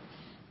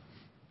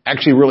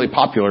actually really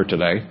popular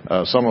today.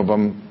 Some of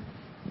them,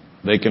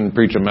 they can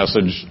preach a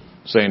message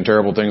saying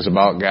terrible things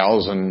about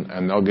gals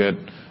and they'll get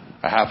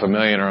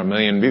 500,000 or 1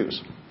 million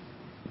views.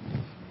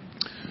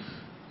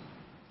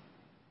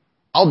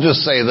 I'll just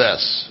say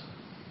this.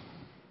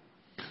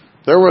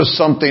 There was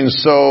something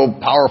so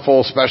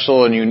powerful,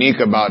 special, and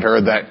unique about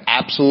her that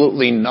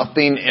absolutely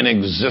nothing in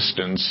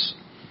existence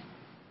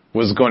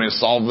was going to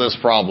solve this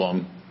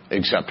problem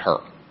except her.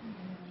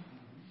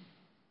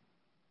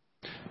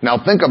 Now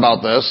think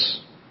about this.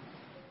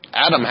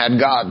 Adam had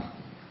God.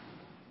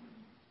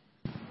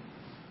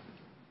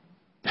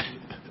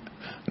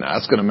 Now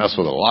that's going to mess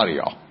with a lot of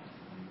y'all.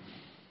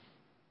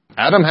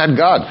 Adam had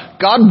God.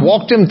 God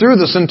walked him through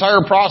this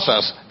entire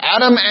process.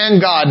 Adam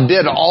and God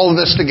did all of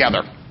this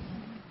together.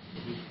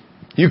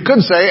 You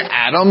could say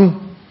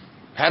Adam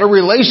had a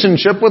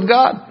relationship with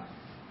God.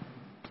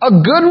 A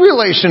good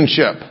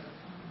relationship.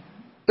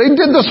 They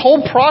did this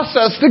whole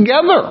process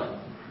together.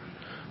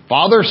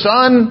 Father,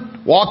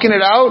 Son, walking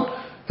it out.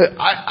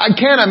 I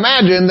can't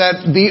imagine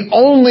that the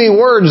only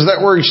words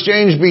that were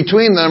exchanged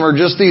between them are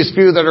just these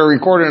few that are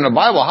recorded in the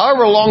Bible.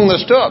 However long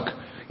this took.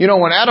 You know,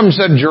 when Adam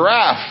said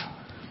giraffe,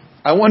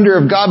 I wonder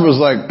if God was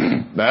like,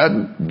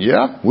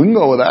 we can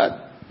go with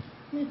that.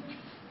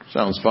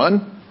 Sounds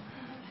fun.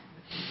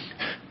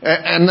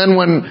 And then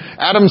when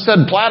Adam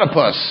said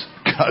platypus,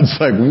 God's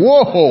like,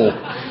 whoa,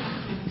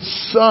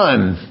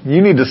 son,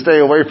 you need to stay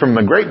away from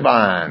the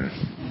grapevine.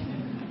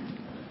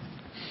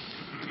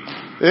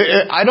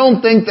 I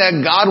don't think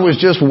that God was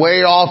just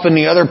way off in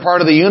the other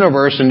part of the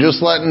universe and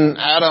just letting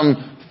Adam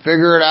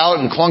figure it out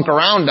and clunk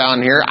around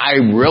down here. I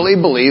really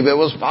believe it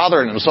was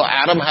fathering him. So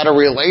Adam had a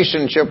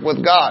relationship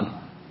with God.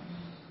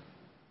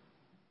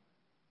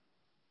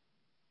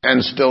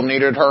 And still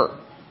needed her.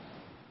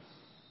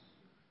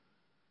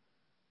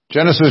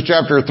 Genesis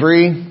chapter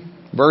 3,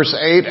 verse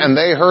 8, and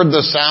they heard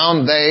the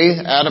sound,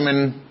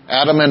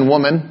 Adam and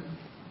woman,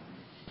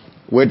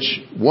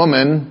 which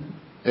woman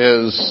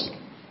is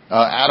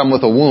Adam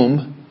with a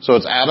womb. So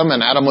it's Adam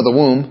and Adam with a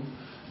womb.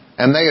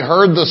 And they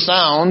heard the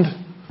sound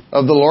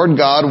of the Lord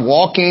God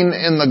walking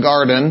in the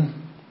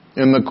garden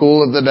in the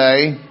cool of the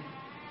day.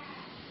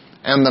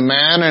 And the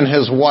man and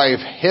his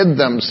wife hid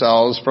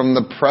themselves from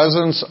the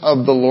presence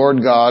of the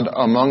Lord God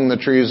among the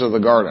trees of the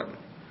garden.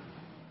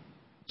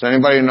 Does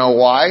anybody know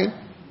why?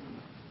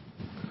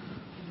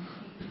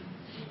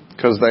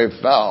 Because they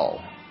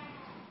fell.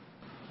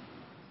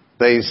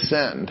 They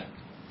sinned.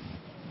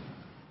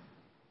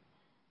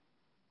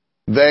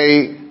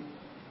 They,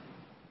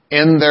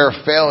 in their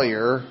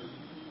failure,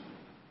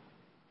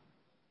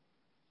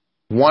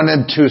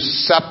 wanted to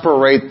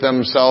separate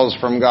themselves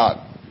from God.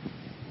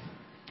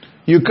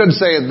 You could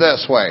say it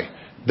this way.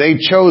 They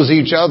chose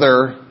each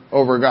other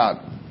over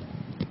God.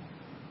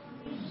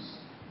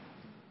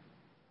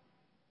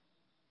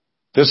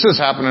 This is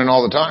happening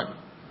all the time.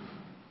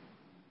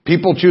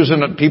 People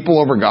choosing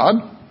people over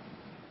God?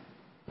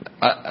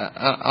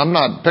 I'm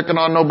not picking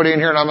on nobody in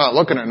here, and I'm not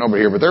looking at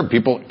nobody here, but there are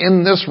people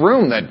in this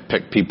room that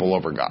pick people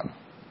over God.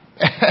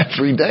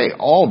 Every day,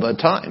 all the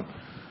time.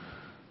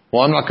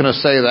 Well, I'm not going to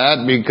say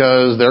that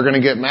because they're going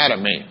to get mad at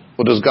me.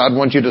 Well, does God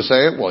want you to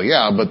say it? Well,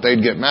 yeah, but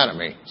they'd get mad at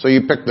me. So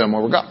you pick them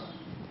over God.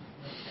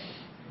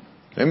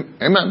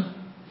 Amen.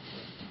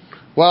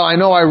 Well, I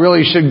know I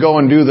really should go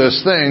and do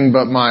this thing,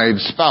 but my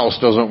spouse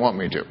doesn't want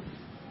me to.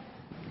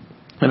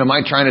 And am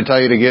I trying to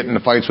tell you to get into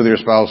fights with your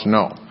spouse?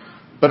 No.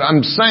 But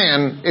I'm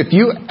saying, if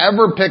you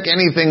ever pick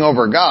anything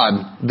over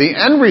God, the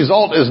end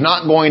result is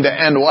not going to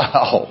end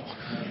well.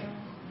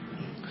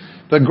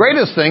 The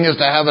greatest thing is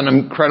to have an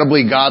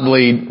incredibly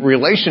godly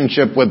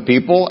relationship with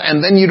people, and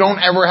then you don't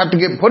ever have to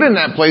get put in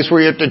that place where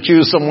you have to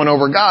choose someone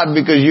over God,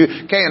 because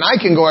Kay and I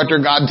can go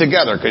after God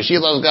together, because she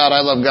loves God,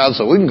 I love God,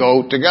 so we can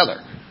go together.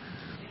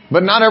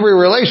 But not every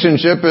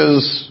relationship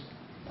is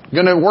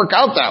going to work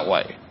out that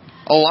way.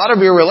 A lot of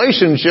your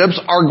relationships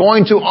are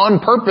going to, on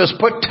purpose,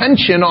 put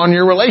tension on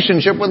your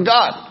relationship with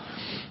God.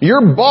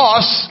 Your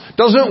boss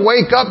doesn't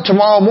wake up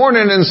tomorrow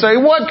morning and say,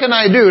 what can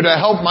I do to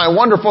help my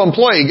wonderful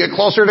employee get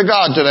closer to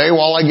God today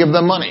while I give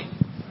them money?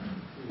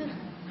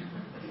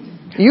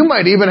 You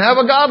might even have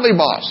a godly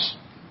boss.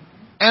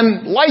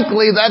 And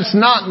likely that's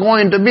not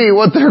going to be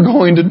what they're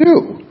going to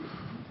do.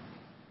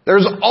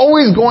 There's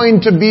always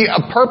going to be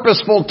a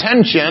purposeful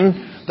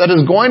tension that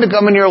is going to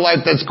come in your life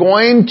that's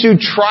going to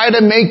try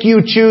to make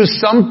you choose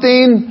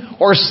something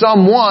or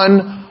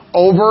someone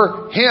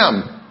over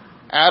Him.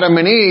 Adam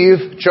and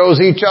Eve chose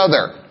each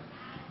other.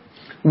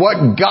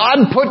 What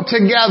God put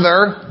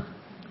together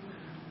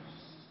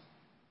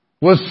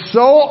was so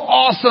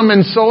awesome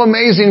and so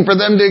amazing for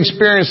them to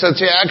experience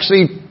that they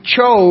actually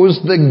chose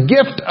the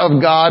gift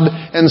of God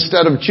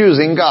instead of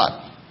choosing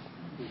God.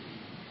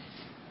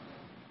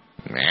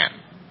 Man,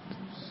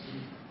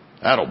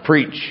 that'll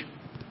preach.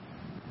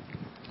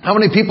 How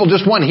many people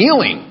just want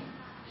healing?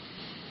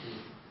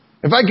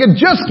 If I could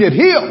just get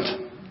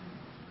healed.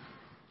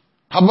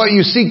 How about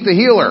you seek the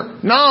healer?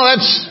 No, I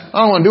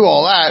don't want to do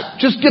all that.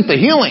 Just get the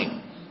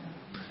healing.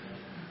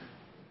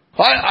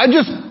 I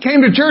just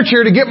came to church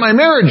here to get my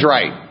marriage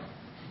right.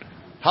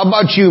 How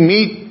about you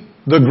meet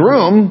the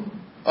groom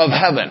of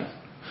heaven?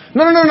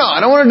 No.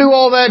 I don't want to do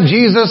all that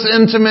Jesus,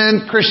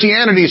 intimate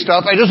Christianity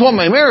stuff. I just want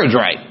my marriage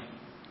right.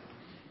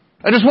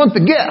 I just want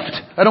the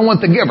gift. I don't want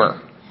the giver.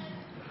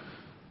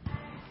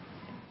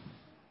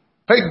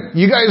 Hey,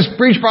 you guys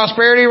preach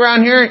prosperity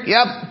around here?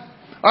 Yep.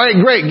 All right,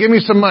 great. Give me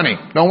some money.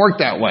 Don't work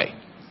that way.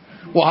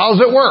 Well, how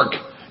does it work?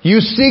 You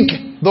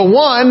seek the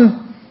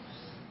one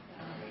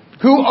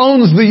who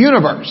owns the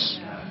universe.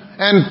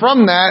 And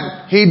from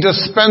that, He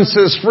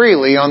dispenses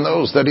freely on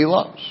those that He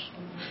loves.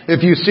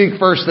 If you seek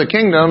first the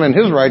kingdom and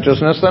His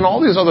righteousness, then all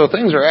these other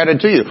things are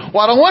added to you.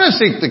 Well, I don't want to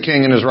seek the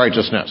King and His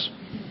righteousness.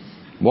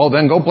 Well,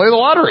 then go play the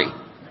lottery.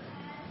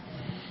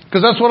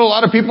 Because that's what a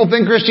lot of people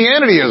think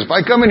Christianity is. If I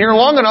come in here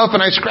long enough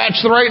and I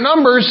scratch the right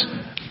numbers,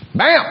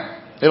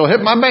 bam, it'll hit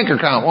my bank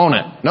account, won't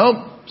it?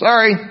 Nope,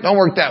 sorry, don't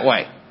work that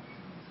way.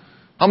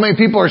 How many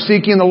people are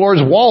seeking the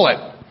Lord's wallet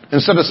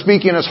instead of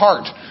speaking His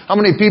heart? How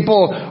many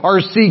people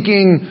are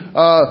seeking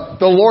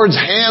the Lord's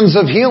hands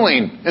of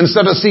healing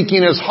instead of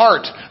seeking His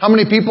heart? How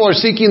many people are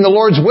seeking the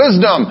Lord's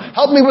wisdom?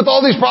 Help me with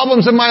all these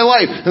problems in my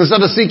life instead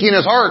of seeking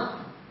His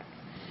heart.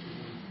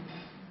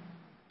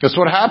 Guess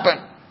what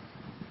happened?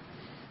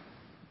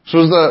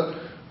 This was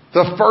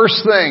the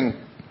first thing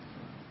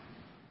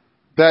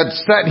that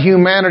set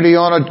humanity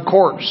on a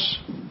course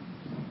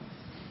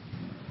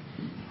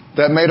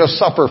that made us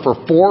suffer for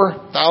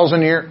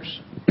 4,000 years.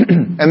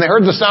 And they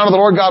heard the sound of the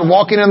Lord God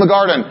walking in the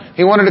garden.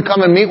 He wanted to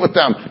come and meet with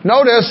them.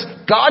 Notice,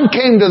 God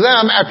came to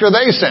them after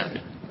they sinned.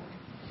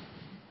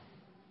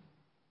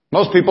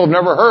 Most people have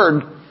never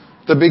heard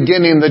the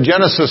beginning, the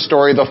Genesis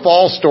story, the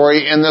fall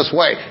story in this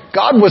way.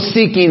 God was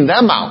seeking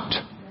them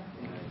out.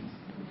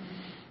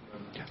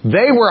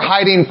 They were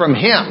hiding from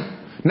Him,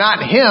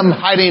 not Him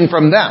hiding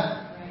from them.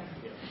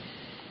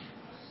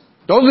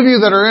 Those of you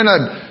that are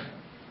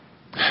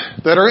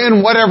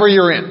in whatever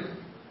you're in,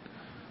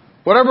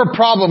 whatever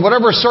problem,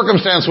 whatever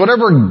circumstance,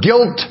 whatever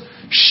guilt,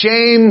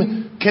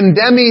 shame,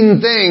 condemning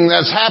thing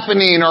that's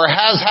happening or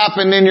has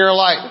happened in your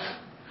life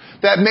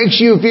that makes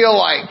you feel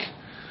like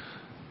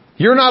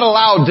you're not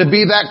allowed to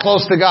be that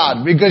close to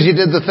God because you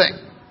did the thing.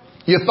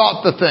 You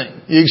thought the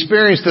thing. You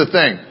experienced the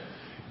thing.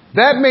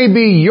 That may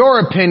be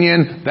your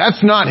opinion.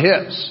 That's not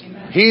His.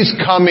 He's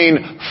coming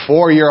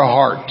for your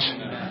heart.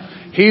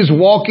 He's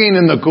walking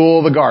in the cool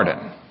of the garden.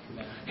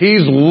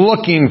 He's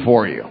looking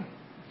for you.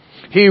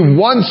 He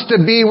wants to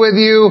be with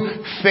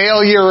you,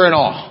 failure and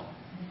all.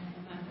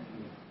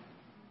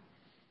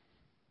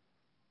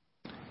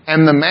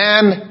 And the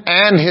man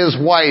and his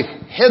wife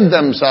hid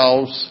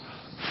themselves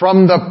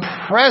from the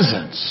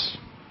presence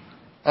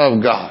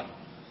of God.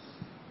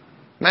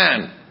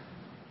 Man,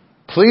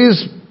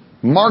 please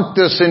mark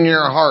this in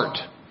your heart.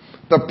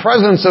 The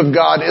presence of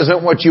God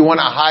isn't what you want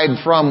to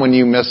hide from when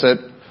you miss it.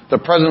 The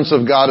presence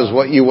of God is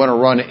what you want to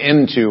run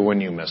into when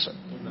you miss it.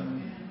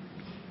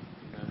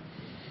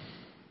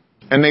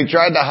 And they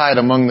tried to hide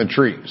among the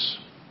trees.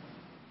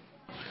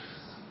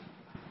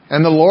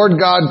 And the Lord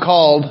God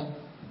called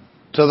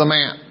to the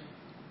man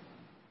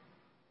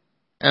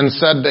and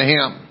said to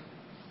him,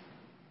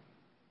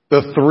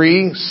 the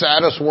three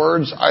saddest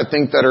words I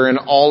think that are in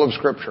all of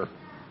Scripture.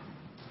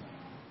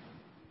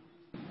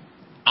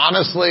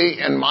 Honestly,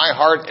 in my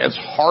heart, it's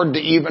hard to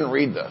even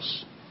read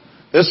this.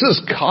 This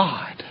is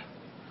God.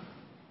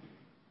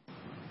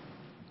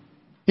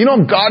 You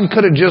know, God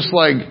could have just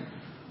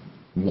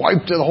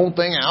wiped the whole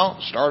thing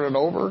out, started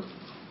over.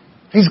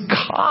 He's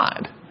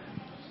God.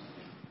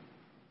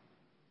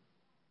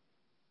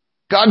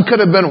 God could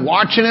have been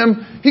watching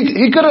him.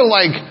 He could have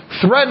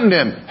threatened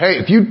him. Hey,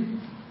 if you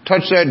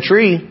touch that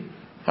tree,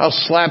 I'll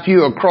slap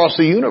you across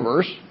the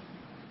universe.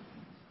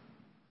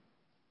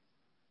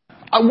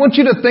 I want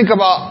you to think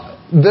about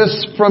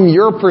this from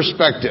your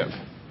perspective.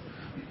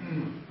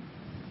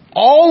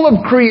 All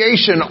of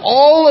creation,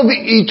 all of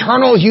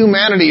eternal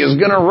humanity is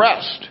going to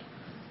rest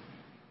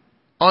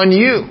on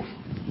you.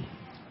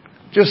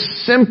 Just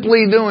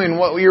simply doing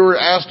what you were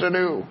asked to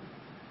do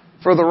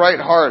for the right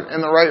heart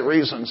and the right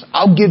reasons.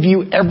 I'll give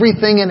you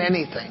everything and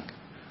anything.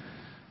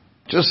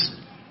 Just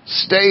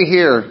stay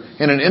here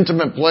in an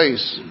intimate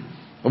place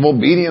of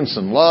obedience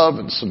and love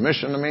and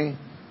submission to me.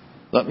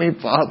 Let me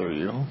father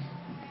you.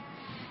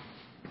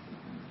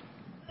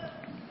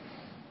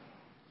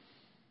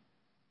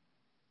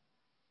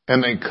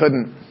 And they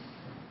couldn't.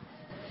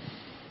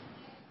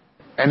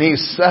 And he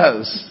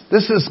says,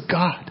 this is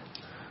God.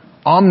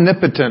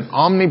 Omnipotent,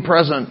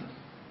 omnipresent,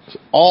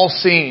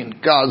 all-seeing.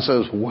 God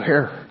says,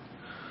 where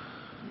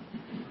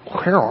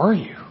are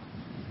you?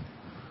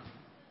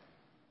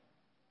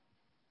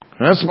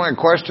 And that's my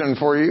question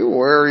for you.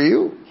 Where are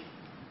you?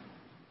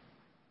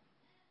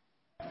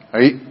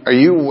 Are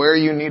you where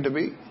you need to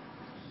be?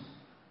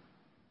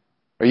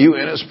 Are you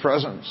in His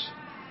presence?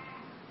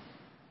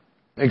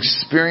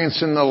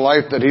 Experiencing the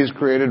life that He's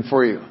created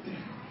for you?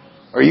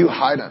 Are you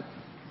hiding?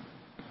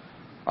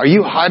 Are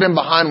you hiding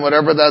behind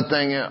whatever that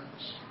thing is?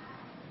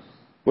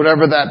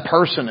 Whatever that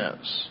person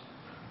is?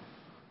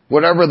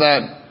 Whatever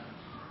that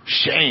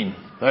shame,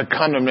 that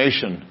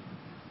condemnation,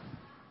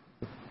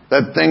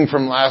 that thing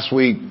from last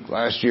week,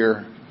 last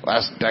year,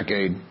 last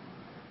decade.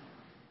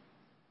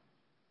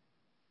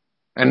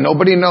 And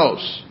nobody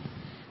knows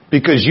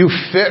because you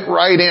fit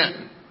right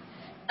in.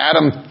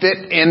 Adam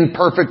fit in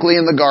perfectly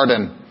in the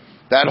garden.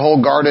 That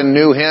whole garden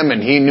knew him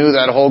and he knew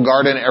that whole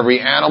garden. Every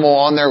animal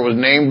on there was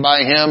named by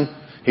him.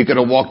 He could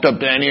have walked up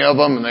to any of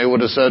them and they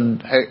would have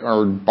said, hey,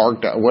 or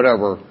barked at,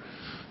 whatever.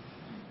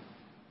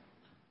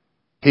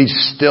 He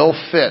still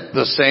fit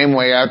the same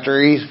way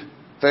after he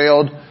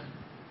failed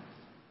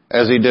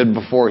as he did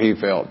before he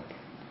failed.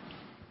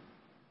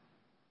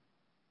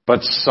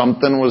 But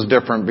something was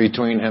different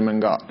between him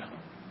and God.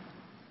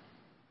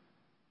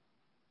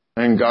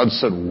 And God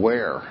said,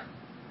 where?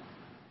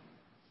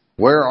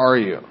 Where are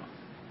you?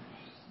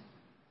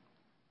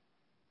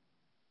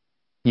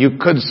 You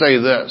could say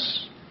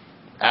this.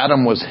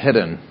 Adam was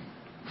hidden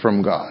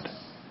from God.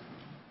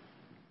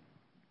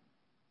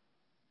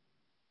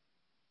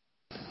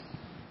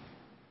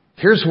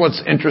 Here's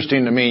what's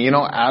interesting to me. You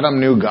know, Adam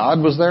knew God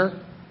was there.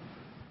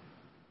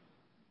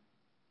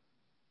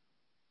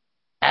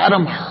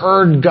 Adam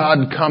heard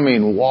God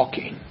coming,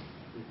 walking.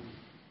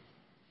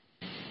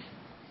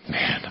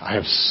 Man, I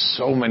have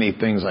so many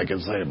things I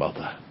could say about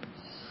that.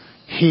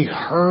 He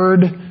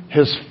heard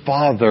his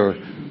Father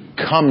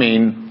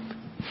coming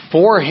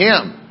for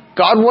him.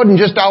 God wasn't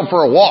just out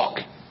for a walk.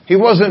 He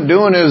wasn't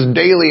doing his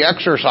daily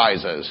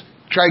exercises.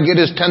 Try to get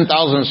his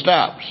 10,000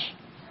 steps.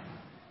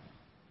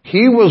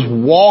 He was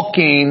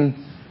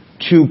walking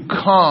to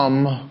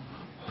come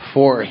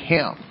for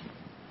him.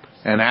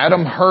 And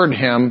Adam heard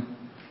him,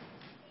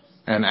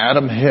 and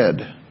Adam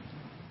hid.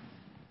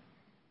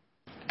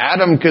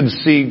 Adam could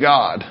see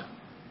God.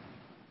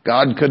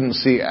 God couldn't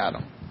see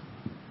Adam.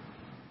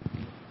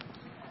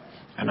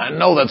 And I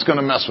know that's going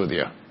to mess with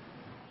you.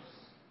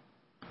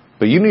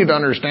 But you need to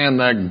understand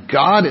that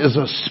God is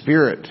a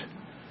spirit.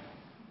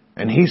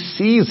 And He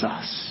sees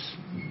us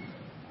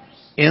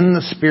in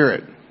the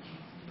spirit.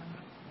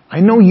 I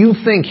know you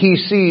think He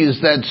sees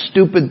that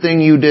stupid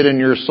thing you did in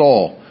your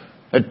soul.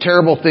 A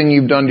terrible thing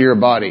you've done to your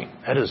body.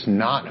 That is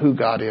not who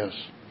God is.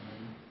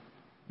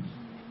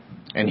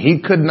 And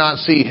He could not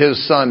see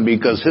His Son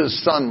because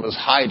His Son was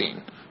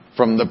hiding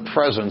from the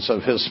presence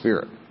of His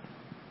Spirit.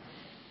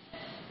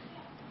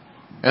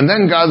 And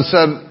then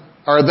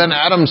then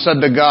Adam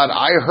said to God,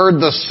 I heard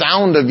the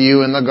sound of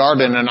you in the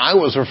garden and I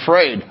was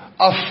afraid.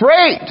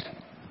 Afraid?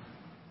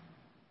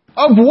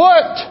 Of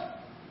what?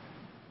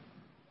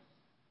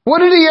 What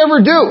did He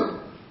ever do?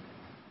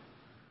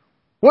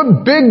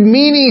 What big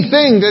meanie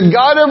thing did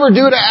God ever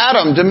do to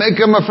Adam to make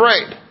him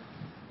afraid?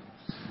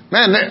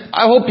 Man,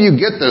 I hope you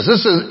get this.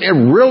 This is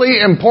really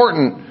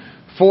important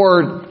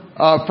for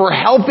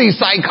healthy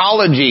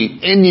psychology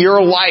in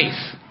your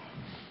life.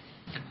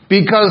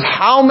 Because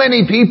how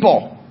many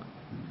people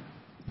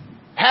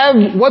have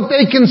what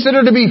they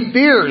consider to be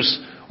fears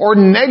or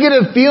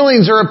negative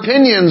feelings or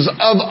opinions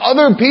of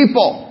other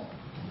people.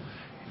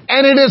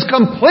 And it is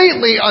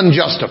completely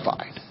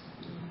unjustified.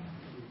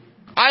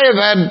 I have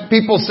had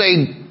people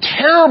say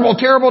terrible,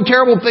 terrible,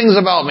 terrible things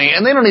about me,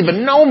 and they don't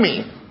even know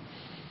me.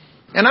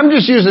 And I'm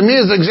just using me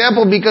as an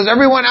example because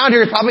everyone out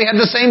here has probably had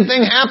the same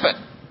thing happen.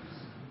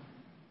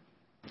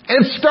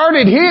 It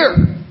started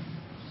here.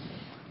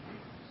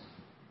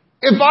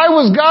 If I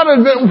was God,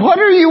 I'd be, what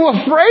are you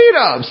afraid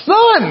of?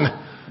 Son,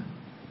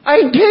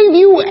 I gave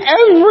you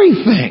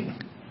everything.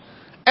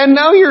 And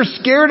now you're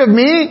scared of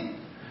me?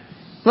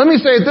 Let me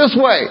say it this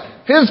way.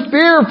 His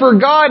fear for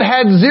God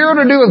had zero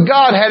to do with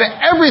God, had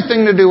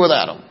everything to do with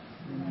Adam.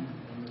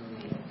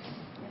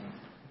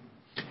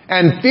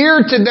 And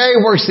fear today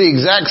works the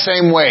exact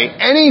same way.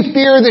 Any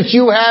fear that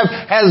you have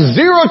has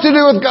zero to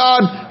do with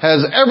God,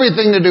 has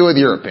everything to do with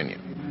your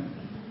opinion.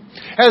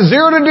 Has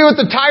zero to do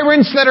with the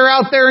tyrants that are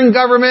out there in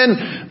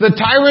government, the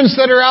tyrants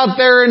that are out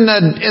there in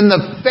the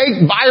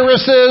fake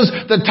viruses,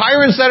 the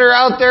tyrants that are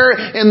out there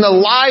in the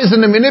lies and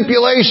the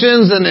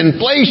manipulations and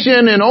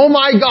inflation and oh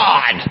my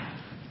God.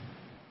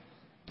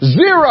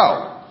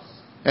 Zero.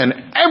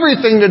 And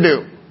everything to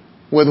do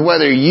with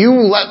whether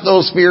you let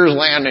those fears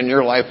land in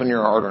your life and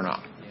your heart or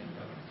not.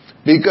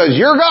 Because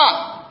your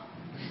God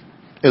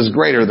is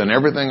greater than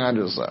everything I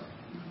just said.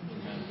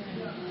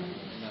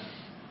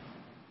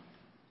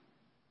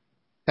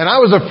 And I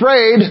was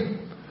afraid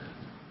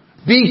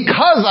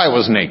because I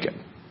was naked.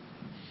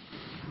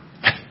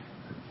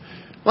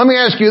 Let me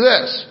ask you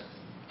this.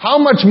 How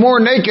much more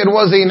naked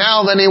was he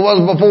now than he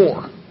was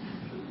before?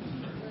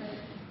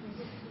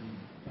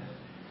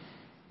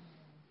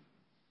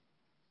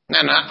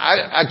 And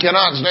I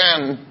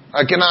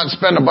cannot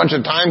spend a bunch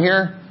of time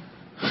here.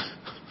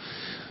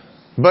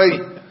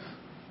 But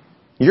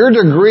your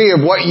degree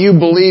of what you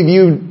believe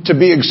you to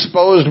be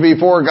exposed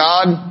before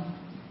God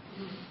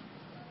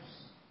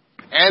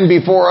and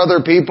before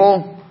other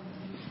people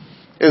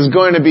is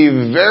going to be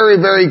very,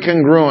 very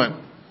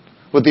congruent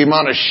with the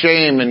amount of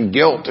shame and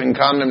guilt and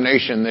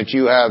condemnation that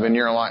you have in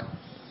your life.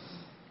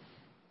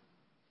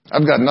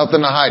 I've got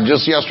nothing to hide.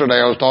 Just yesterday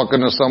I was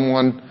talking to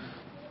someone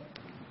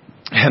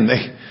and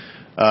they,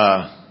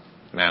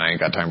 man, I ain't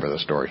got time for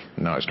this story.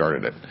 No, I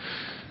started it.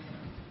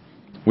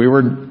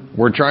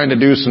 We're trying to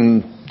do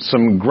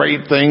some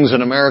great things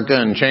in America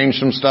and change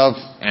some stuff,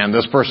 and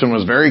this person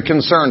was very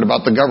concerned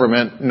about the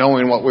government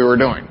knowing what we were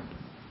doing.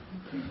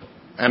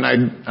 And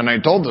I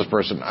told this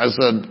person, I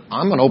said,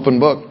 I'm an open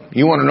book.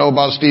 You want to know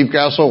about Steve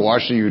Castle?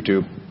 Watch the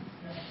YouTube.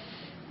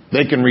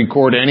 They can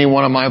record any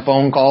one of my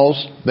phone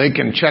calls. They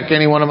can check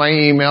any one of my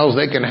emails.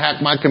 They can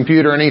hack my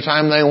computer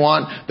anytime they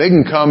want. They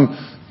can come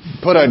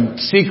put a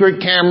secret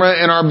camera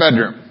in our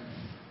bedroom.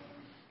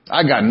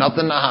 I got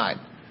nothing to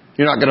hide.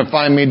 You're not going to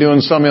find me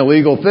doing some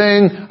illegal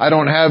thing. I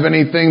don't have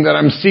anything that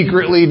I'm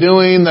secretly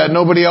doing that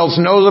nobody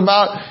else knows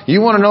about. You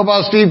want to know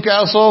about Steve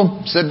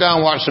Castle? Sit down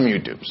and watch some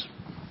YouTubes.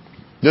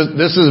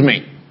 This is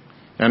me.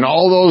 And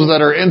all those that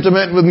are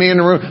intimate with me in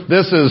the room,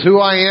 this is who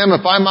I am.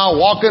 If I'm out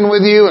walking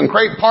with you in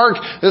Crate Park,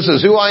 this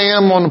is who I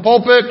am on the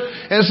pulpit.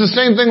 And it's the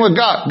same thing with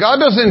God. God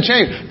doesn't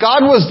change.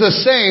 God was the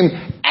same.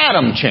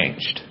 Adam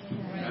changed.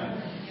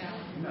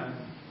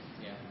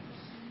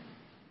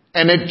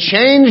 And it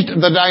changed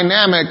the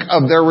dynamic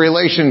of their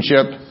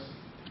relationship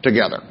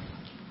together.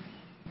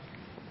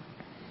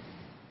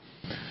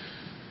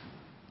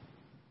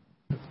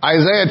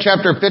 Isaiah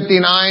chapter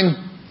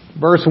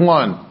 59, verse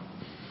 1.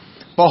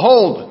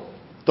 Behold,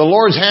 the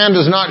Lord's hand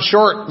is not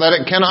short that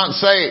it cannot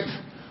save,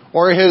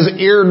 or his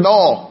ear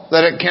dull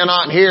that it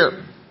cannot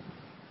hear.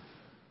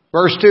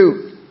 Verse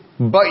 2.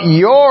 But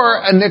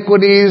your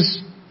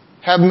iniquities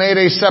have made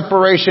a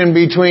separation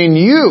between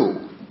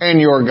you and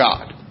your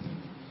God.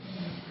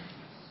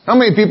 How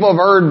many people have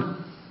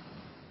heard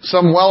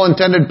some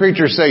well-intended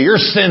preacher say, your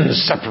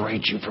sins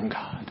separate you from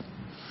God?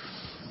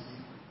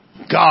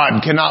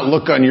 God cannot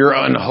look on your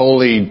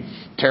unholy,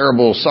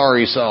 terrible,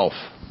 sorry self.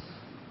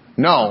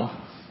 No,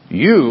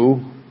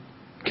 you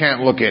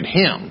can't look at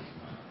Him.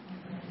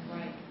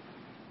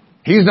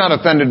 He's not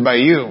offended by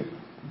you.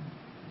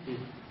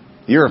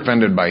 You're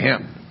offended by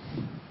Him.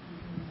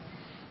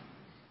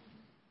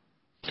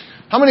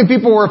 How many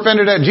people were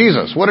offended at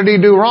Jesus? What did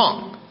He do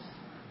wrong?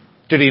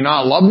 Did He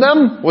not love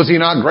them? Was He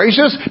not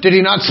gracious? Did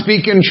He not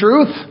speak in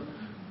truth?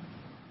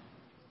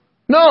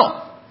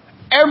 No.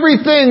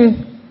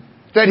 Everything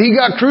that He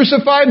got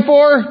crucified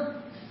for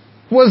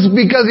was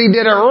because He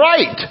did it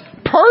right.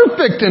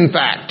 Perfect, in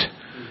fact.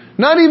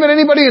 Not even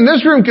anybody in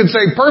this room could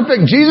say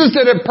perfect. Jesus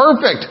did it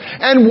perfect.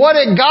 And what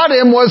it got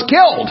Him was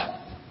killed.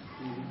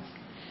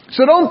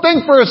 So don't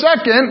think for a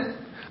second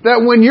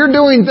that when you're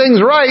doing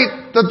things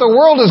right, that the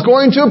world is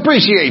going to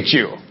appreciate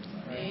you.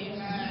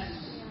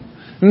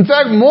 In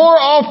fact,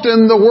 more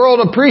often the world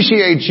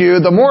appreciates you,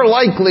 the more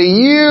likely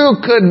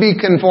you could be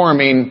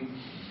conforming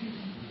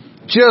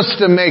just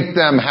to make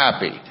them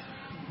happy.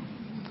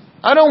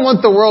 I don't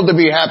want the world to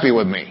be happy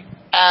with me.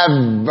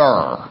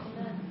 Ever.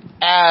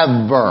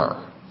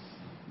 Ever.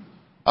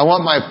 I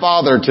want my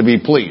Father to be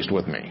pleased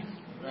with me.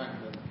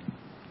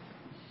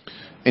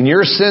 And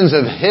your sins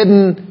have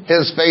hidden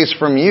His face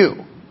from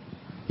you.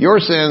 Your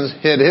sins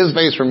hid His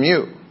face from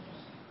you.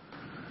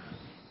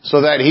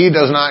 so that he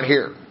does not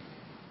hear.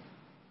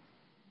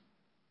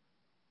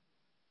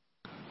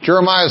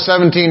 Jeremiah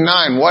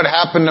 17:9, what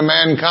happened to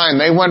mankind?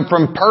 They went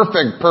from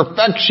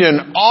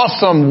perfection,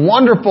 awesome,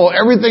 wonderful,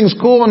 everything's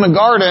cool in the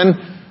garden,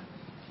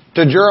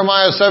 to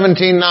Jeremiah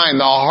 17:9.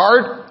 The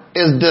heart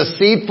is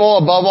deceitful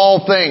above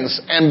all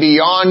things and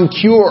beyond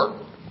cure.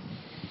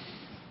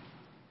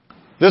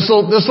 This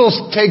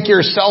will take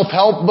your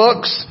self-help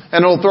books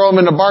and it'll throw them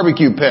in the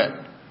barbecue pit.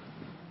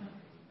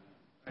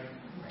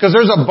 Because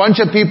there's a bunch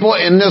of people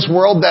in this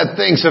world that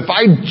thinks if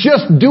I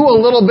just do a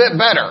little bit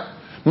better,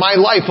 my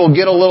life will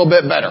get a little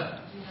bit better.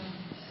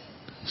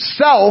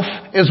 Self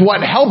is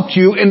what helped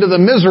you into the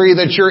misery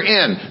that you're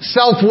in.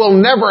 Self will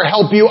never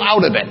help you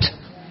out of it.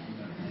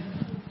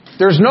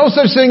 There's no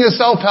such thing as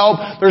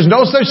self-help. There's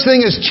no such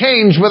thing as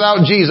change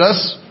without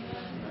Jesus.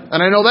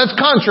 And I know that's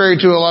contrary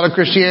to a lot of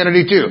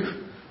Christianity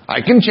too.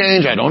 I can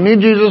change. I don't need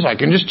Jesus. I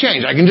can just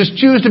change. I can just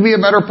choose to be a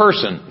better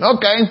person.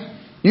 Okay.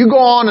 You go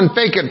on and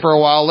fake it for a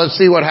while. Let's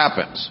see what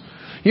happens.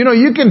 You know,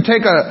 you can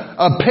take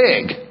a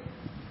pig,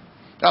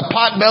 a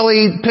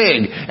pot-bellied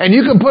pig, and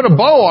you can put a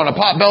bow on a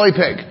pot-bellied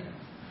pig.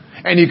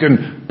 And you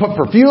can put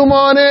perfume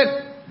on it,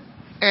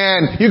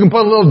 and you can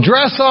put a little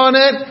dress on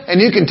it, and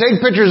you can take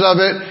pictures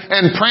of it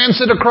and prance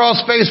it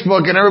across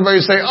Facebook, and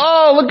everybody say,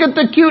 oh, look at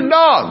the cute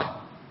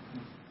dog.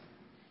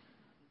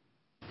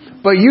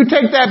 But you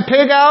take that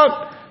pig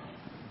out,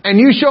 and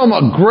you show them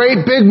a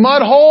great big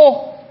mud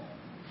hole,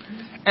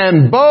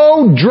 and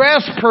bow,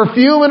 dress,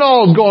 perfume, and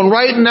all is going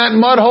right in that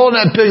mud hole, and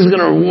that pig's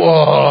going to,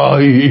 whoa,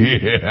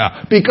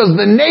 yeah. Because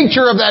the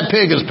nature of that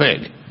pig is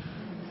pig.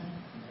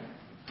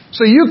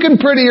 So you can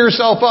pretty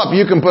yourself up.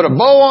 You can put a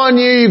bow on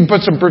you. You can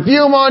put some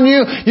perfume on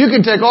you. You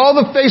can take all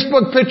the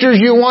Facebook pictures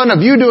you want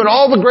of you doing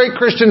all the great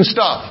Christian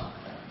stuff.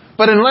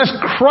 But unless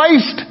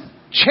Christ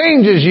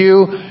changes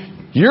you,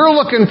 you're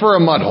looking for a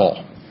mud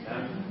hole.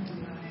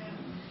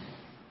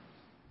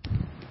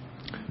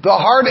 The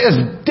heart is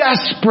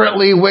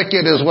desperately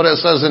wicked is what it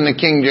says in the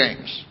King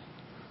James.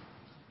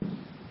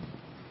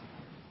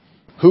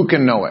 Who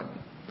can know it?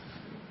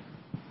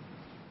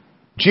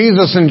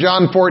 Jesus in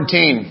John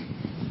 14,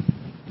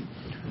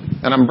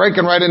 and I'm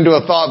breaking right into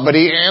a thought, but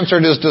he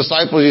answered his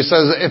disciples. He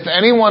says, if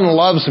anyone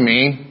loves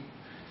me,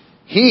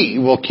 he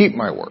will keep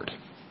my word.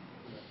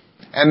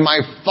 And my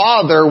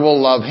Father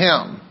will love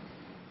him.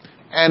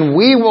 And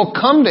we will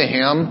come to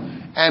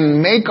him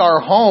and make our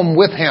home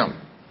with him.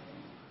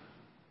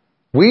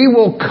 We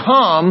will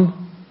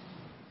come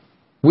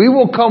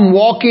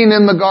walking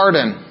in the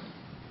garden.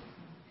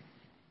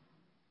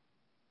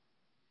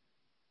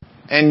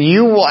 And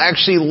you will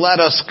actually let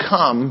us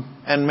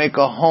come and make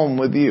a home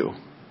with you.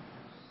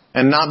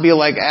 And not be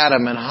like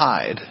Adam and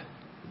hide.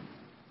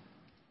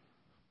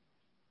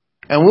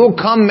 And we'll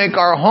come make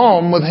our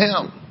home with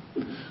him.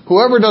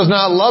 Whoever does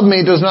not love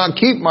me does not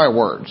keep my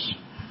words.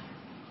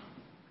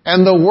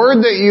 And the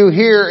word that you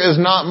hear is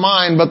not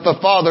mine, but the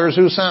Father's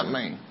who sent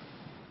me.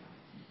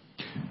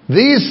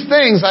 These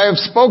things I have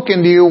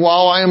spoken to you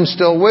while I am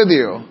still with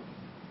you.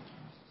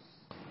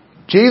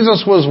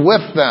 Jesus was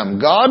with them.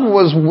 God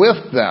was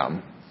with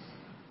them.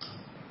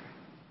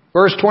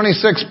 Verse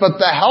 26, but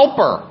the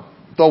helper,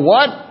 the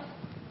what?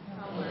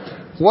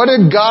 What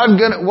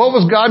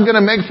was God going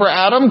to make for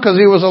Adam because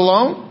he was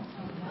alone?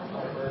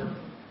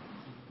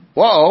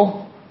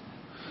 Whoa.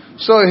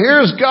 So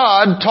here's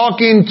God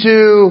talking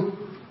to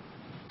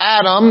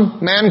Adam,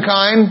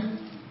 mankind,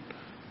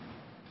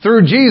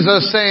 through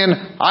Jesus saying,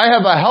 I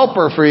have a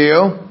helper for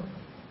you.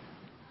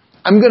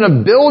 I'm going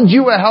to build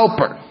you a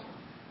helper.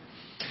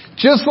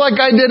 Just like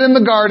I did in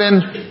the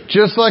garden,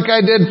 just like I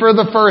did for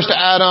the first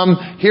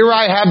Adam, here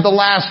I have the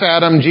last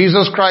Adam,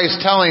 Jesus Christ,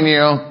 telling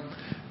you,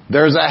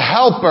 there's a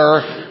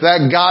helper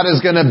that God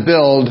is going to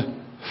build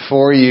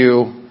for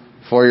you,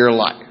 for your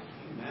life.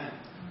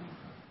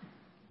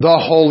 The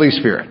Holy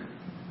Spirit.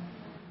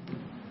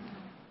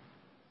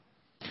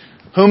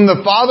 Whom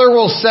the Father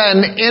will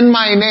send in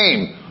my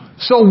name.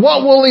 So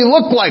what will he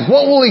look like?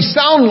 What will he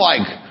sound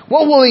like?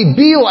 What will he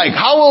be like?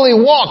 How will he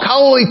walk?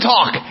 How will he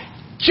talk?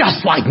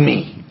 Just like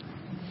me.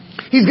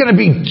 He's going to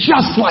be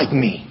just like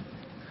me.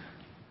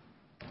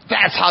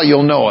 That's how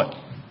you'll know it.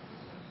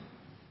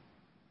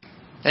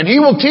 And he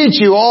will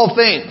teach you all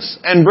things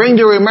and bring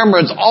to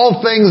remembrance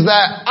all things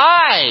that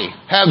I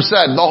have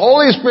said. The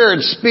Holy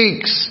Spirit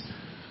speaks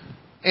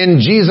in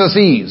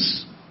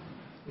Jesus-ese.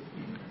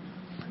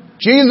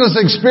 Jesus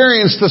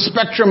experienced the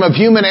spectrum of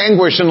human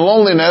anguish and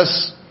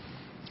loneliness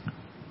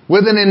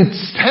with an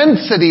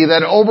intensity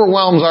that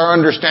overwhelms our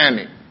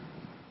understanding.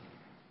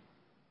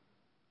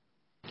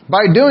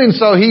 By doing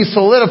so, he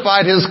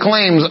solidified his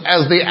claims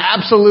as the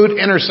absolute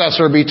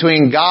intercessor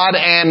between God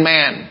and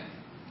man.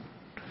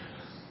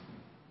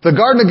 The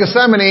Garden of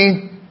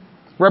Gethsemane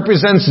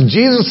represents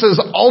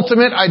Jesus'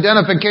 ultimate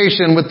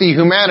identification with the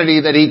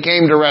humanity that he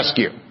came to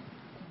rescue.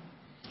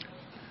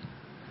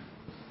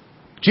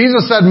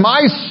 Jesus said,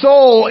 my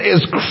soul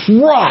is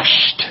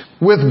crushed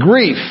with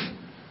grief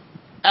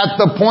at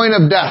the point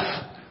of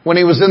death when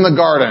he was in the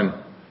garden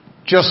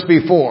just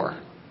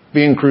before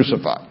being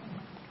crucified.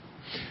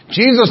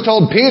 Jesus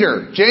told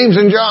Peter, James,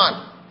 and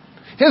John,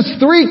 his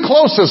 3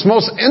 closest,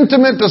 most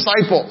intimate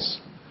disciples,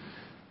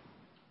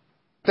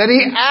 that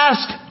he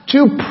asked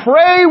to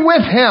pray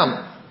with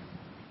him.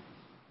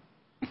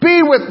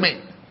 Be with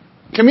me.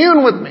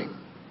 Commune with me.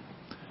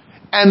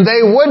 And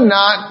they would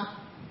not,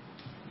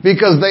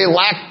 because they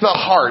lacked the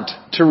heart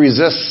to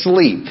resist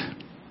sleep.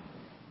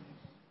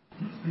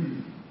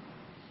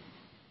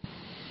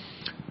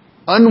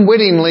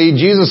 Unwittingly,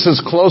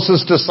 Jesus'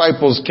 closest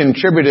disciples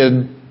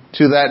contributed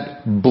to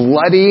that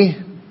bloody,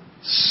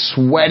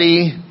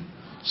 sweaty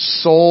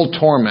soul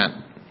torment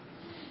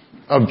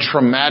of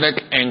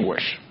traumatic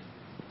anguish.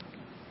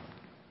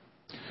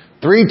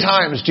 3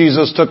 times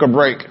Jesus took a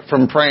break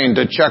from praying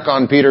to check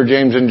on Peter,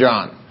 James, and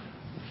John.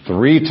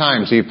 3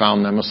 times he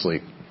found them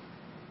asleep.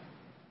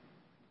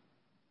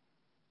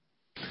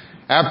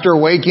 After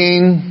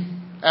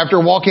walking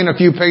a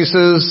few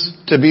paces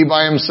to be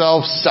by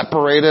himself,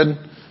 separated,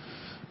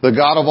 the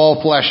God of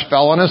all flesh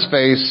fell on his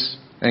face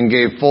and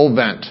gave full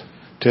vent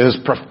to his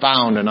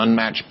profound and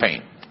unmatched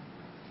pain.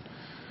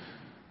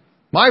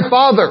 My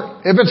Father,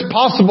 if it's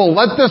possible,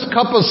 let this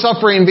cup of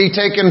suffering be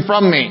taken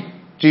from me,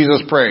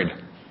 Jesus prayed.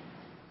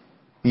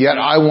 Yet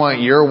I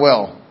want your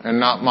will and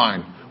not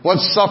mine. What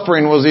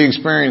suffering was he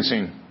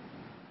experiencing?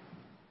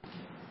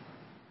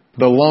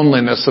 The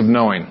loneliness of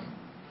knowing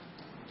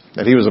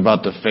that he was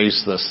about to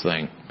face this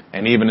thing.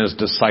 And even his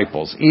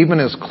disciples, even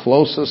his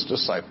closest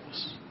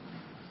disciples,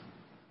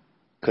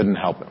 couldn't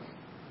help him.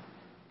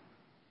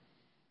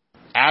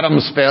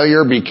 Adam's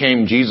failure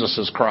became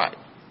Jesus' cry.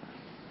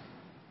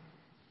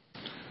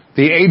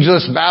 The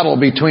ageless battle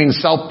between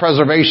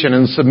self-preservation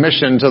and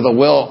submission to the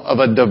will of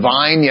a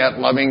divine yet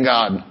loving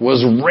God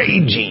was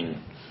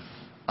raging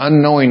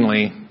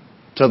unknowingly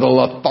to the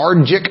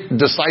lethargic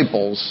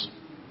disciples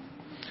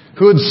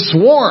who had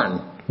sworn,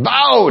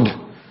 vowed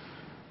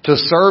to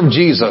serve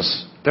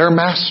Jesus, their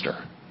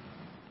master.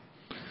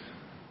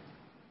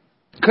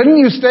 Couldn't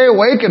you stay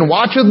awake and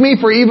watch with me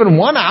for even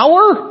 1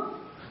 hour?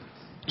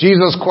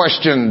 Jesus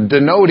questioned,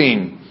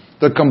 denoting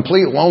the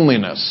complete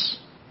loneliness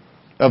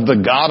of the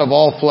God of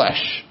all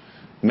flesh,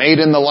 made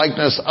in the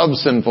likeness of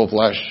sinful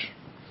flesh,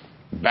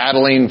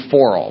 battling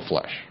for all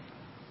flesh.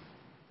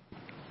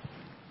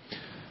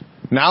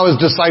 Now his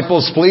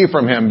disciples flee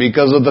from him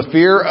because of the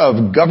fear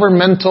of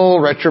governmental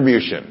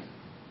retribution.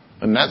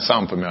 Doesn't that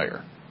sound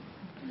familiar?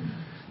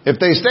 If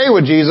they stay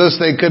with Jesus,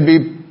 they could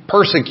be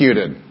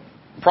persecuted,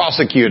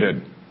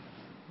 prosecuted,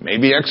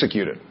 maybe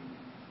executed.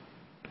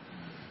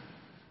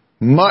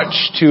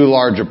 Much too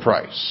large a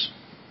price,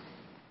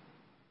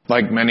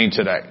 like many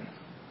today.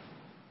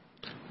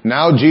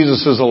 Now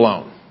Jesus is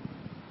alone.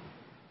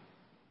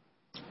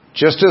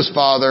 Just his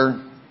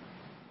Father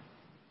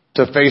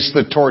to face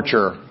the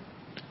torture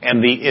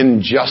and the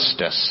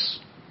injustice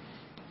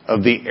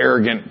of the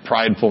arrogant,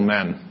 prideful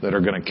men that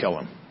are going to kill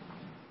him.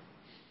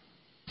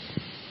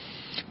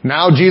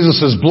 Now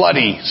Jesus is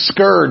bloody,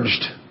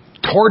 scourged,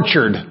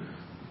 tortured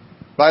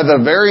by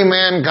the very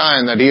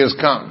mankind that he has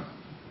come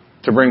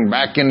to bring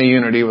back into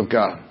unity with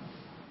God,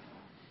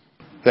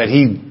 that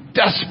he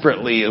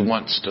desperately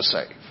wants to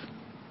save.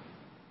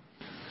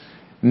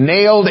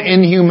 Nailed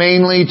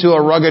inhumanely to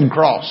a rugged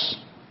cross.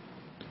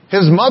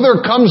 His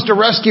mother comes to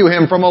rescue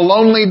him from a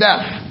lonely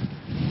death.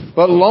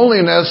 But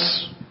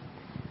loneliness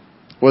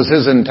was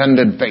his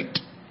intended fate.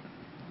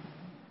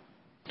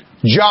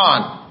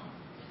 John,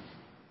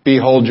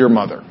 behold your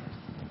mother.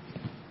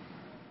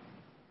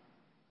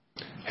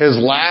 His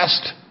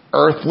last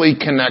earthly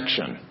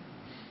connection,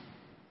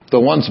 the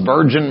once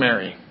Virgin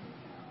Mary,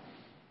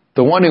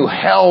 the one who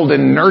held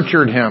and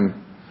nurtured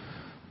him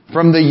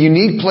from the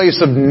unique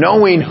place of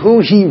knowing who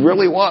he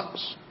really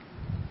was.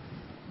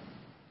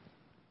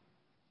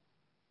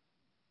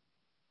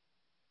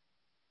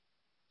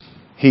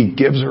 He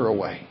gives her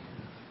away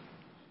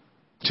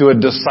to a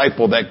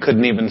disciple that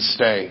couldn't even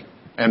stay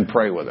and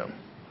pray with him.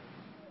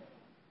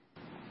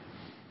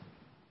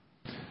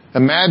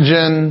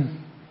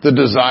 Imagine the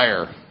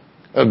desire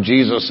of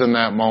Jesus in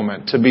that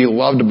moment to be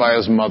loved by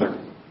his mother,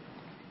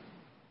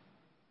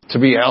 to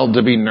be held,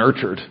 to be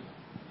nurtured,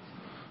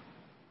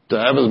 to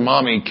have his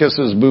mommy kiss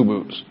his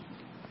boo-boos.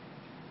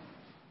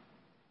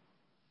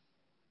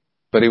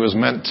 But he was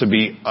meant to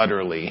be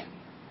utterly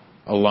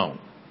alone.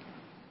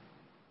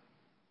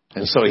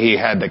 And so he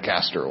had to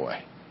cast her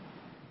away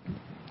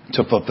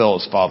to fulfill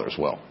his Father's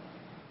will.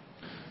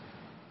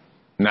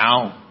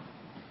 Now,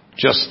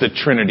 just the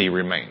Trinity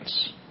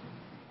remains.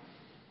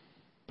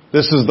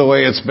 This is the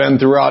way it's been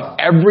throughout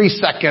every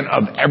second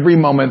of every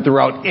moment,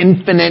 throughout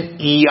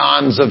infinite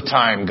eons of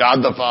time.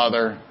 God the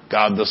Father,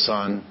 God the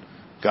Son,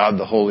 God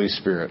the Holy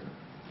Spirit.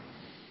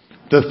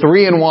 The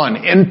 3 in 1,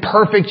 in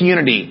perfect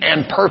unity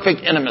and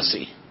perfect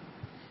intimacy.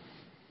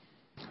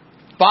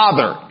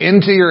 Father,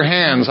 into your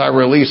hands I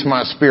release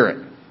my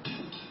spirit.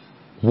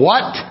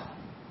 What?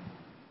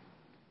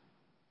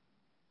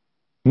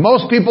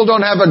 Most people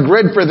don't have a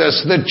grid for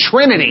this. The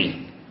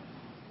Trinity.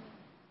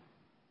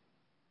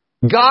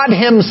 God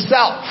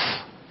himself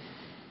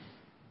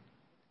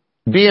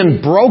being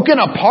broken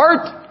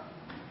apart.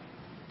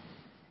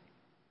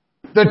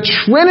 The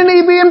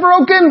Trinity being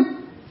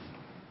broken.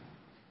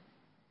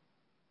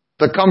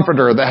 the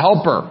Comforter, the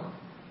Helper.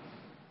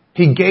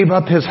 He gave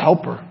up His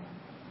Helper,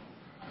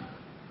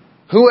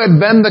 who had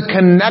been the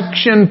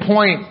connection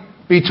point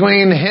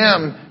between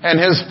Him and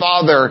His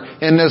Father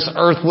in this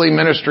earthly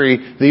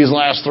ministry these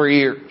last 3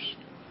 years.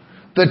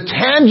 The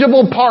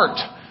tangible part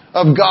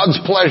of God's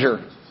pleasure.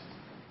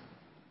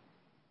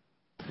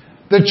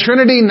 The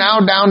Trinity now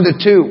down to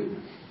 2.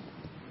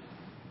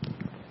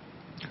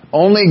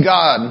 Only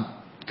God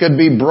could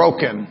be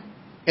broken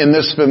in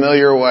this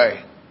familiar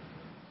way.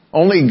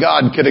 Only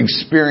God could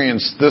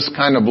experience this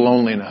kind of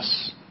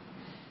loneliness.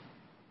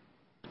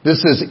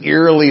 This is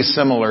eerily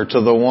similar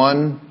to the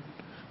one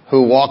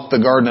who walked the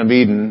Garden of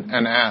Eden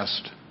and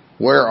asked,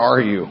 "Where are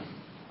you?"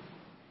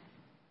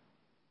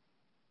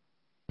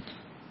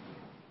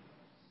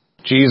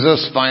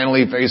 Jesus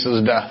finally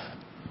faces death.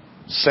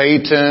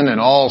 Satan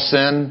and all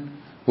sin,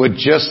 with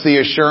just the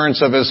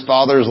assurance of His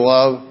Father's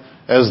love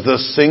as the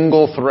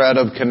single thread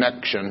of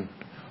connection,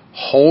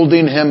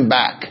 holding Him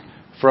back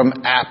from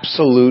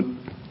absolute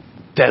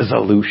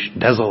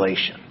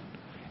desolation.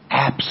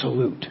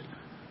 Absolute,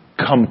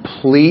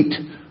 complete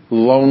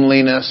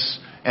loneliness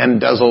and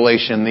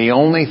desolation. The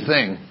only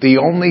thing, the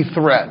only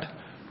thread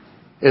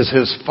is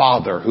His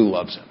Father who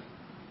loves Him.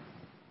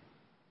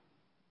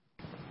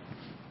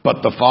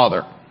 But the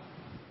Father,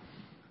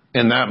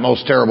 in that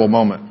most terrible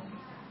moment,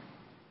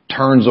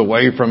 turns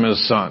away from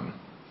His Son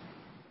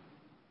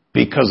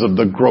because of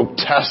the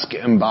grotesque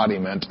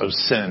embodiment of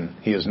sin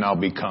He has now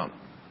become.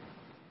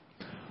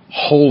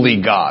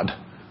 Holy God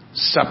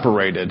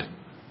separated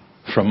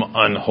from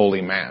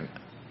unholy man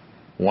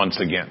once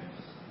again.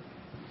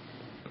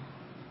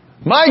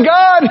 My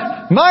God,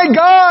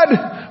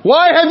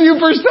 why have you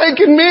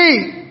forsaken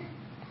me?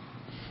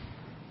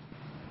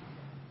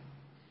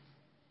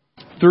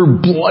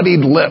 Through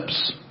bloodied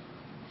lips,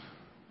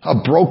 a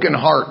broken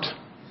heart,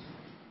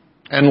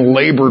 and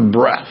labored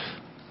breath,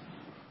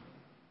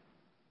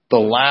 the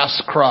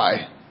last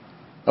cry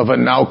of a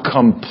now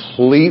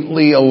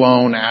completely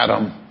alone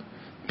Adam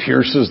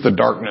pierces the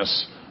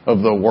darkness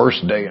of the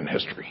worst day in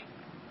history.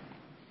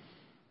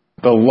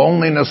 The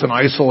loneliness and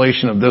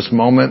isolation of this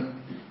moment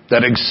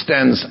that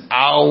extends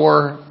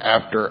hour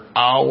after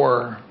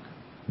hour,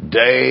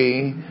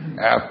 day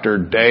after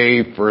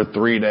day for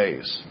 3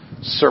 days,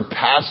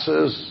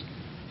 surpasses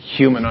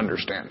human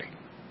understanding.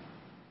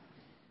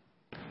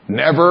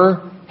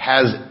 Never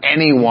has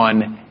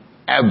anyone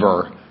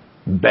ever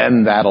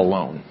been that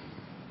alone.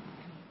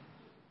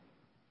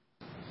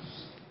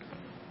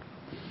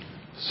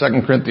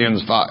 2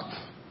 Corinthians 5.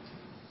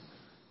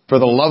 For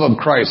the love of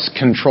Christ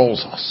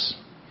controls us,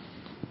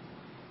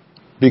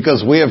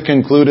 because we have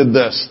concluded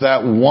this,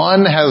 that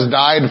one has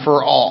died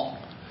for all.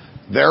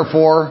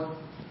 Therefore,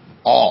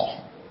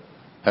 all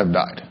have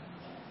died.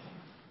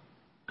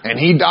 And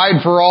He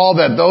died for all,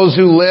 that those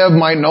who live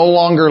might no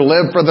longer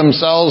live for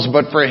themselves,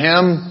 but for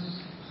Him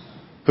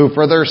who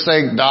for their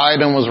sake died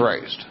and was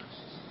raised.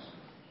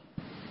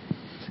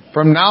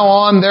 From now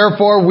on,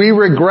 therefore, we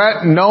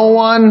regard no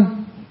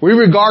one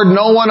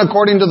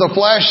according to the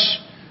flesh.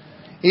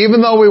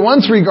 Even though we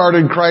once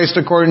regarded Christ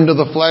according to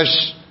the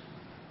flesh,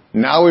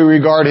 now we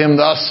regard Him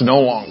thus no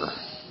longer.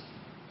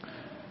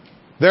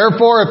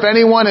 Therefore, if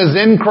anyone is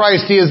in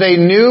Christ, he is a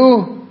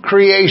new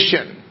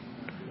creation.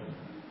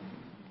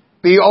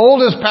 The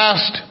old is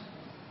past.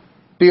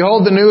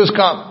 Behold, the new has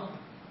come.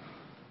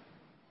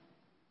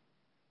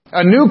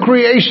 A new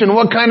creation.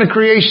 What kind of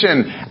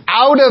creation?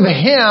 Out of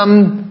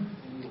Him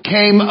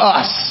came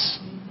us.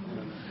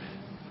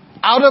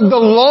 Out of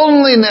the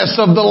loneliness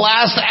of the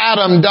last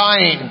Adam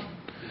dying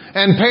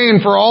and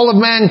paying for all of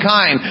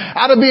mankind,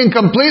 out of being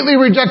completely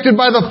rejected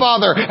by the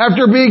Father,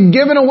 after being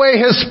given away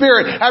His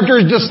Spirit,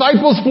 after His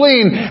disciples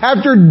fleeing,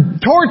 after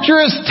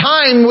torturous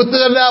time with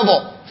the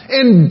devil,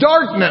 in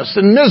darkness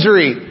and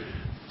misery,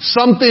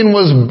 something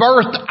was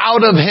birthed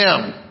out of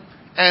Him,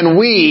 and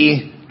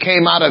we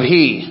came out of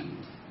He.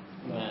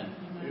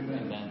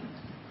 Amen.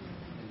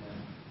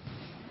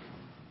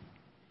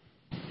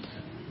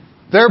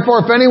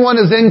 Therefore, if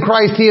anyone is in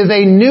Christ, he is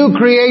a new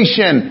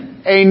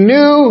creation. A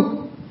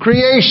new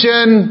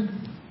creation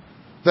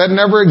that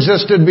never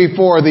existed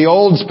before. The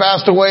old's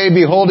passed away.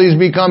 Behold, He's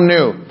become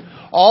new.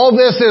 All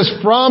this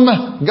is from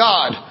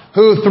God,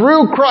 who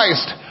through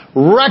Christ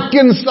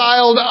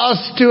reconciled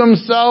us to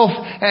Himself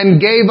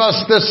and gave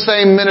us this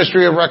same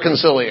ministry of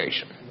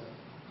reconciliation.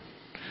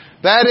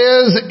 That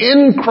is,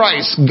 in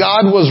Christ,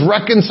 God was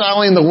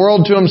reconciling the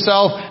world to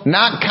Himself,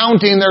 not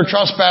counting their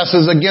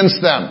trespasses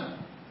against them.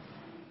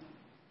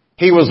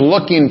 He was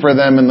looking for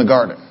them in the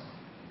garden,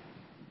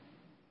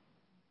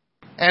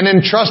 and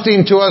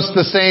entrusting to us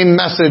the same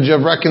message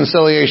of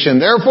reconciliation.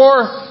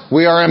 Therefore,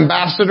 we are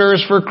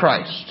ambassadors for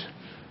Christ,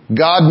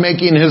 God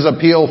making His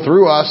appeal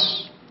through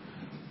us.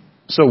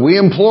 So we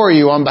implore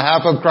you on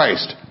behalf of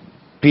Christ,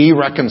 be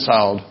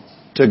reconciled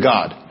to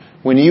God.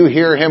 When you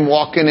hear Him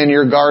walking in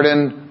your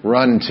garden,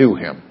 run to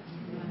Him.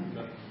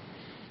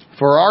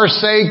 For our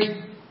sake,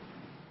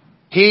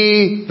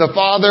 He, the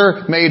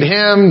Father, made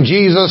Him,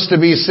 Jesus, to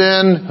be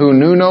sin, who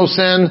knew no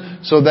sin,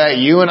 so that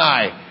you and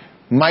I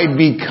might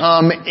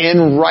become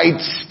in right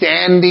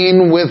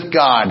standing with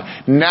God.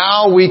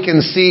 Now we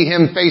can see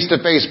Him face to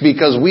face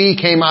because we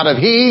came out of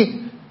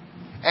He,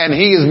 and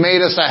He has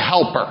made us a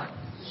helper.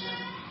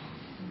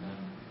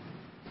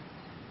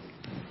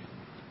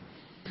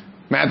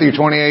 Matthew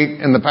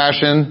 28 in the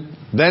Passion.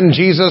 Then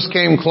Jesus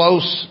came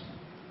close.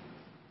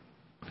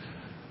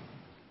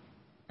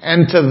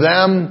 And to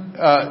them,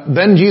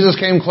 then Jesus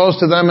came close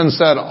to them and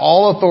said,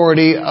 all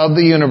authority of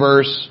the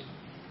universe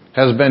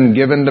has been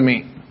given to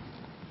me.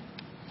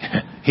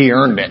 He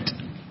earned it.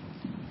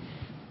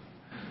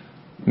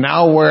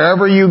 Now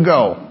wherever you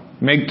go,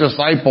 make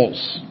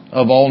disciples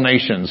of all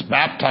nations,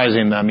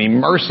 baptizing them,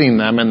 immersing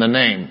them in the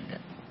name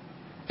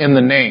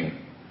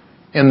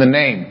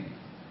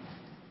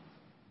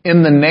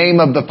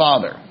of the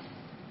Father,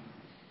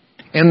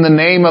 in the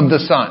name of the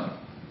Son,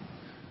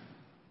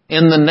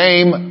 in the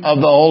name of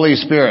the Holy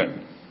Spirit.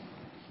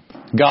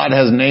 God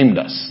has named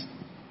us.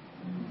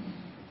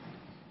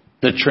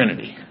 The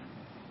Trinity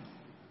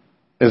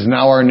is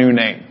now our new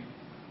name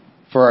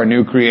for our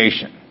new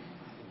creation,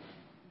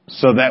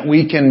 so that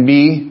we can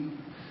be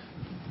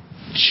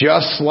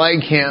just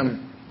like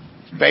Him,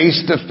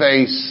 face to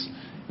face,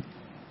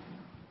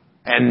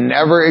 and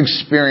never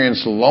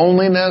experience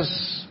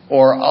loneliness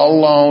or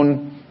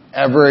alone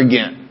ever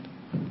again,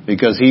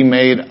 because He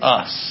made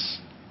us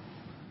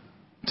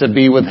to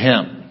be with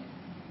Him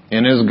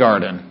in His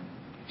garden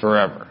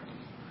forever.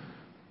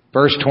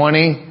 Verse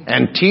 20,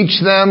 and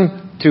teach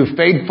them to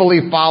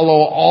faithfully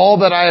follow all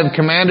that I have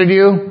commanded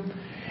you,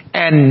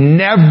 and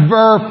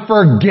never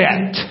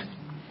forget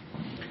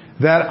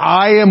that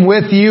I am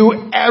with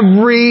you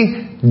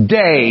every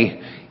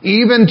day,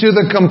 even to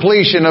the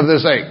completion of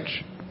this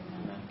age.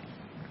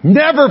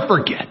 Never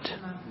forget.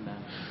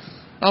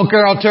 I don't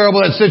care how terrible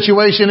that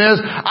situation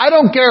is. I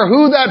don't care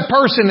who that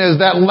person is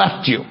that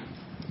left you.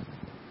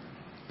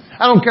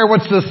 I don't care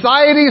what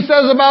society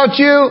says about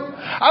you.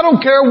 I don't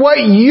care what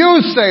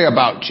you say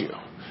about you.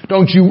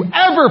 Don't you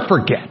ever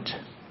forget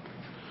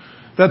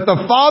that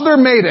the Father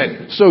made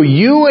it so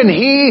you and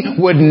He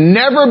would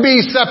never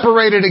be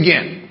separated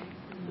again.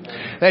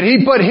 That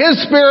He put His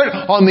Spirit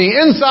on the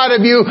inside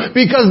of you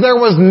because there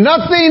was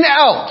nothing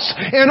else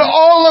in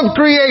all of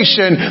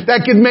creation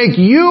that could make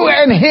you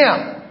and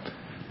Him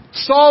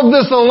solve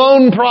this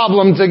alone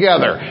problem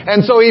together.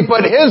 And so He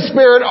put His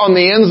Spirit on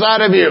the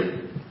inside of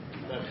you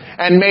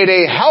and made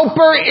a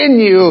helper in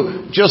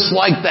you, just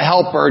like the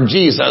helper,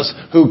 Jesus,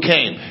 who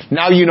came.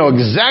 Now you know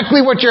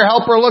exactly what your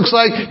helper looks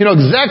like. You know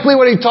exactly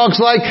what he talks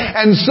like.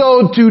 And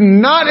so to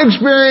not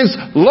experience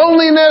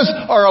loneliness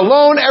or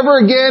alone ever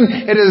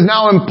again, it is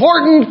now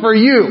important for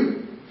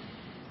you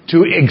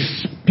to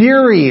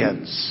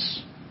experience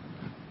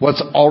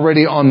what's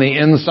already on the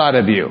inside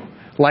of you.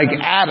 Like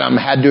Adam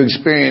had to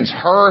experience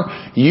her,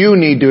 you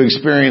need to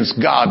experience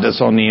God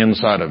that's on the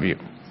inside of you.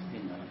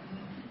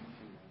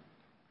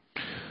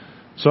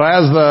 So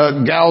as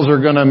the gals are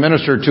going to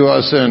minister to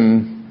us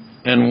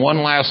in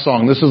one last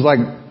song, this is like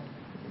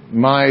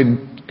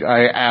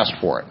I asked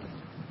for it.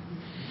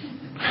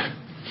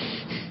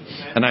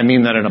 And I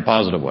mean that in a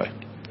positive way.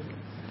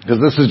 Because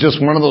this is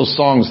just one of those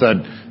songs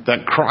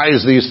that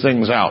cries these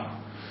things out.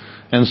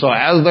 And so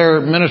as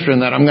they're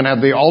ministering that, I'm going to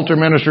have the altar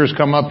ministers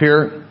come up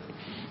here,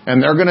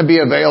 and they're going to be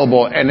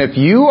available. And if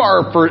you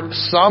are for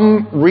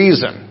some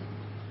reason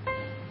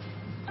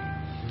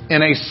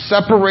in a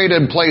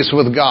separated place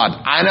with God,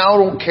 I now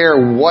don't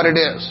care what it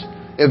is.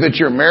 If it's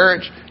your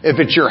marriage, if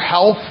it's your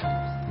health,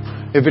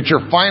 if it's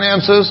your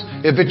finances,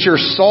 if it's your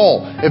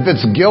soul, if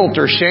it's guilt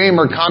or shame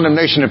or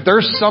condemnation, if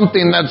there's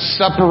something that's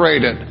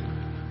separated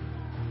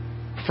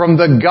from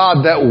the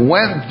God that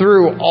went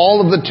through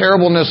all of the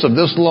terribleness of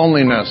this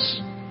loneliness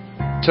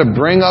to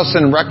bring us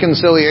in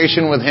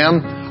reconciliation with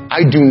Him,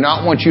 I do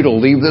not want you to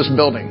leave this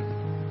building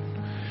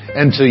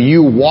until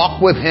you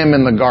walk with Him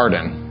in the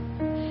garden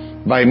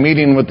by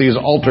meeting with these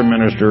altar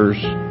ministers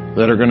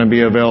that are going to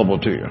be available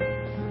to you.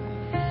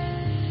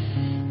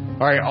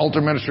 All right, altar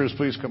ministers,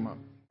 please come up.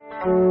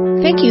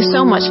 Thank you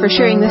so much for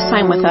sharing this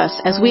time with us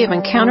as we have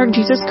encountered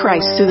Jesus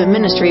Christ through the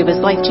ministry of His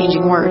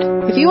life-changing Word.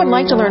 If you would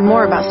like to learn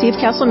more about Steve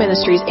Castle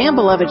Ministries and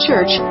Beloved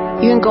Church,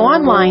 you can go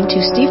online to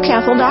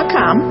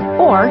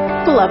stevecastle.com or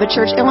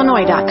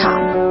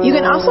belovedchurchillinois.com. You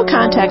can also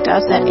contact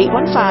us at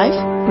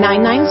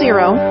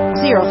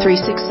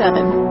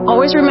 815-990-0367.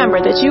 Always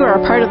remember that you are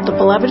a part of the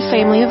beloved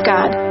family of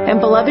God, and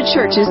Beloved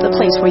Church is the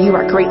place where you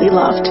are greatly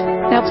loved.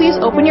 Now please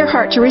open your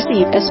heart to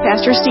receive as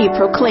Pastor Steve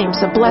proclaims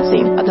the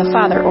blessing of the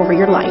Father over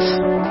your life.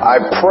 I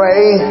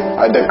pray,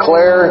 I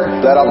declare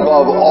that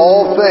above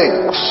all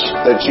things,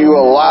 that you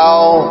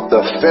allow the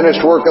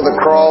finished work of the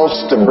cross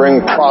to bring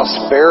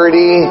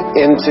prosperity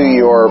into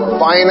your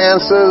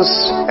finances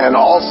and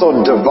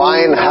also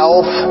divine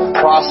health,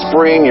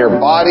 prospering your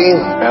body.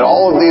 And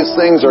all of these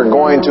things are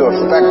going to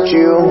affect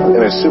you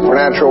in a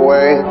supernatural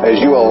way as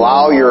you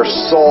allow your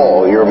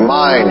soul, your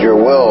mind, your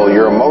will,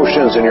 your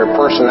emotions, and your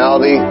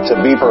personality to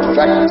be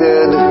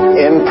perfected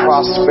in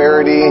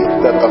prosperity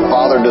that the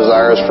Father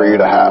desires for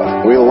you to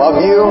have. We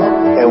love you,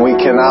 and we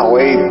cannot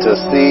wait to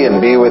see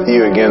and be with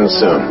you again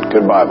soon.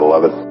 Goodbye,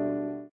 beloved.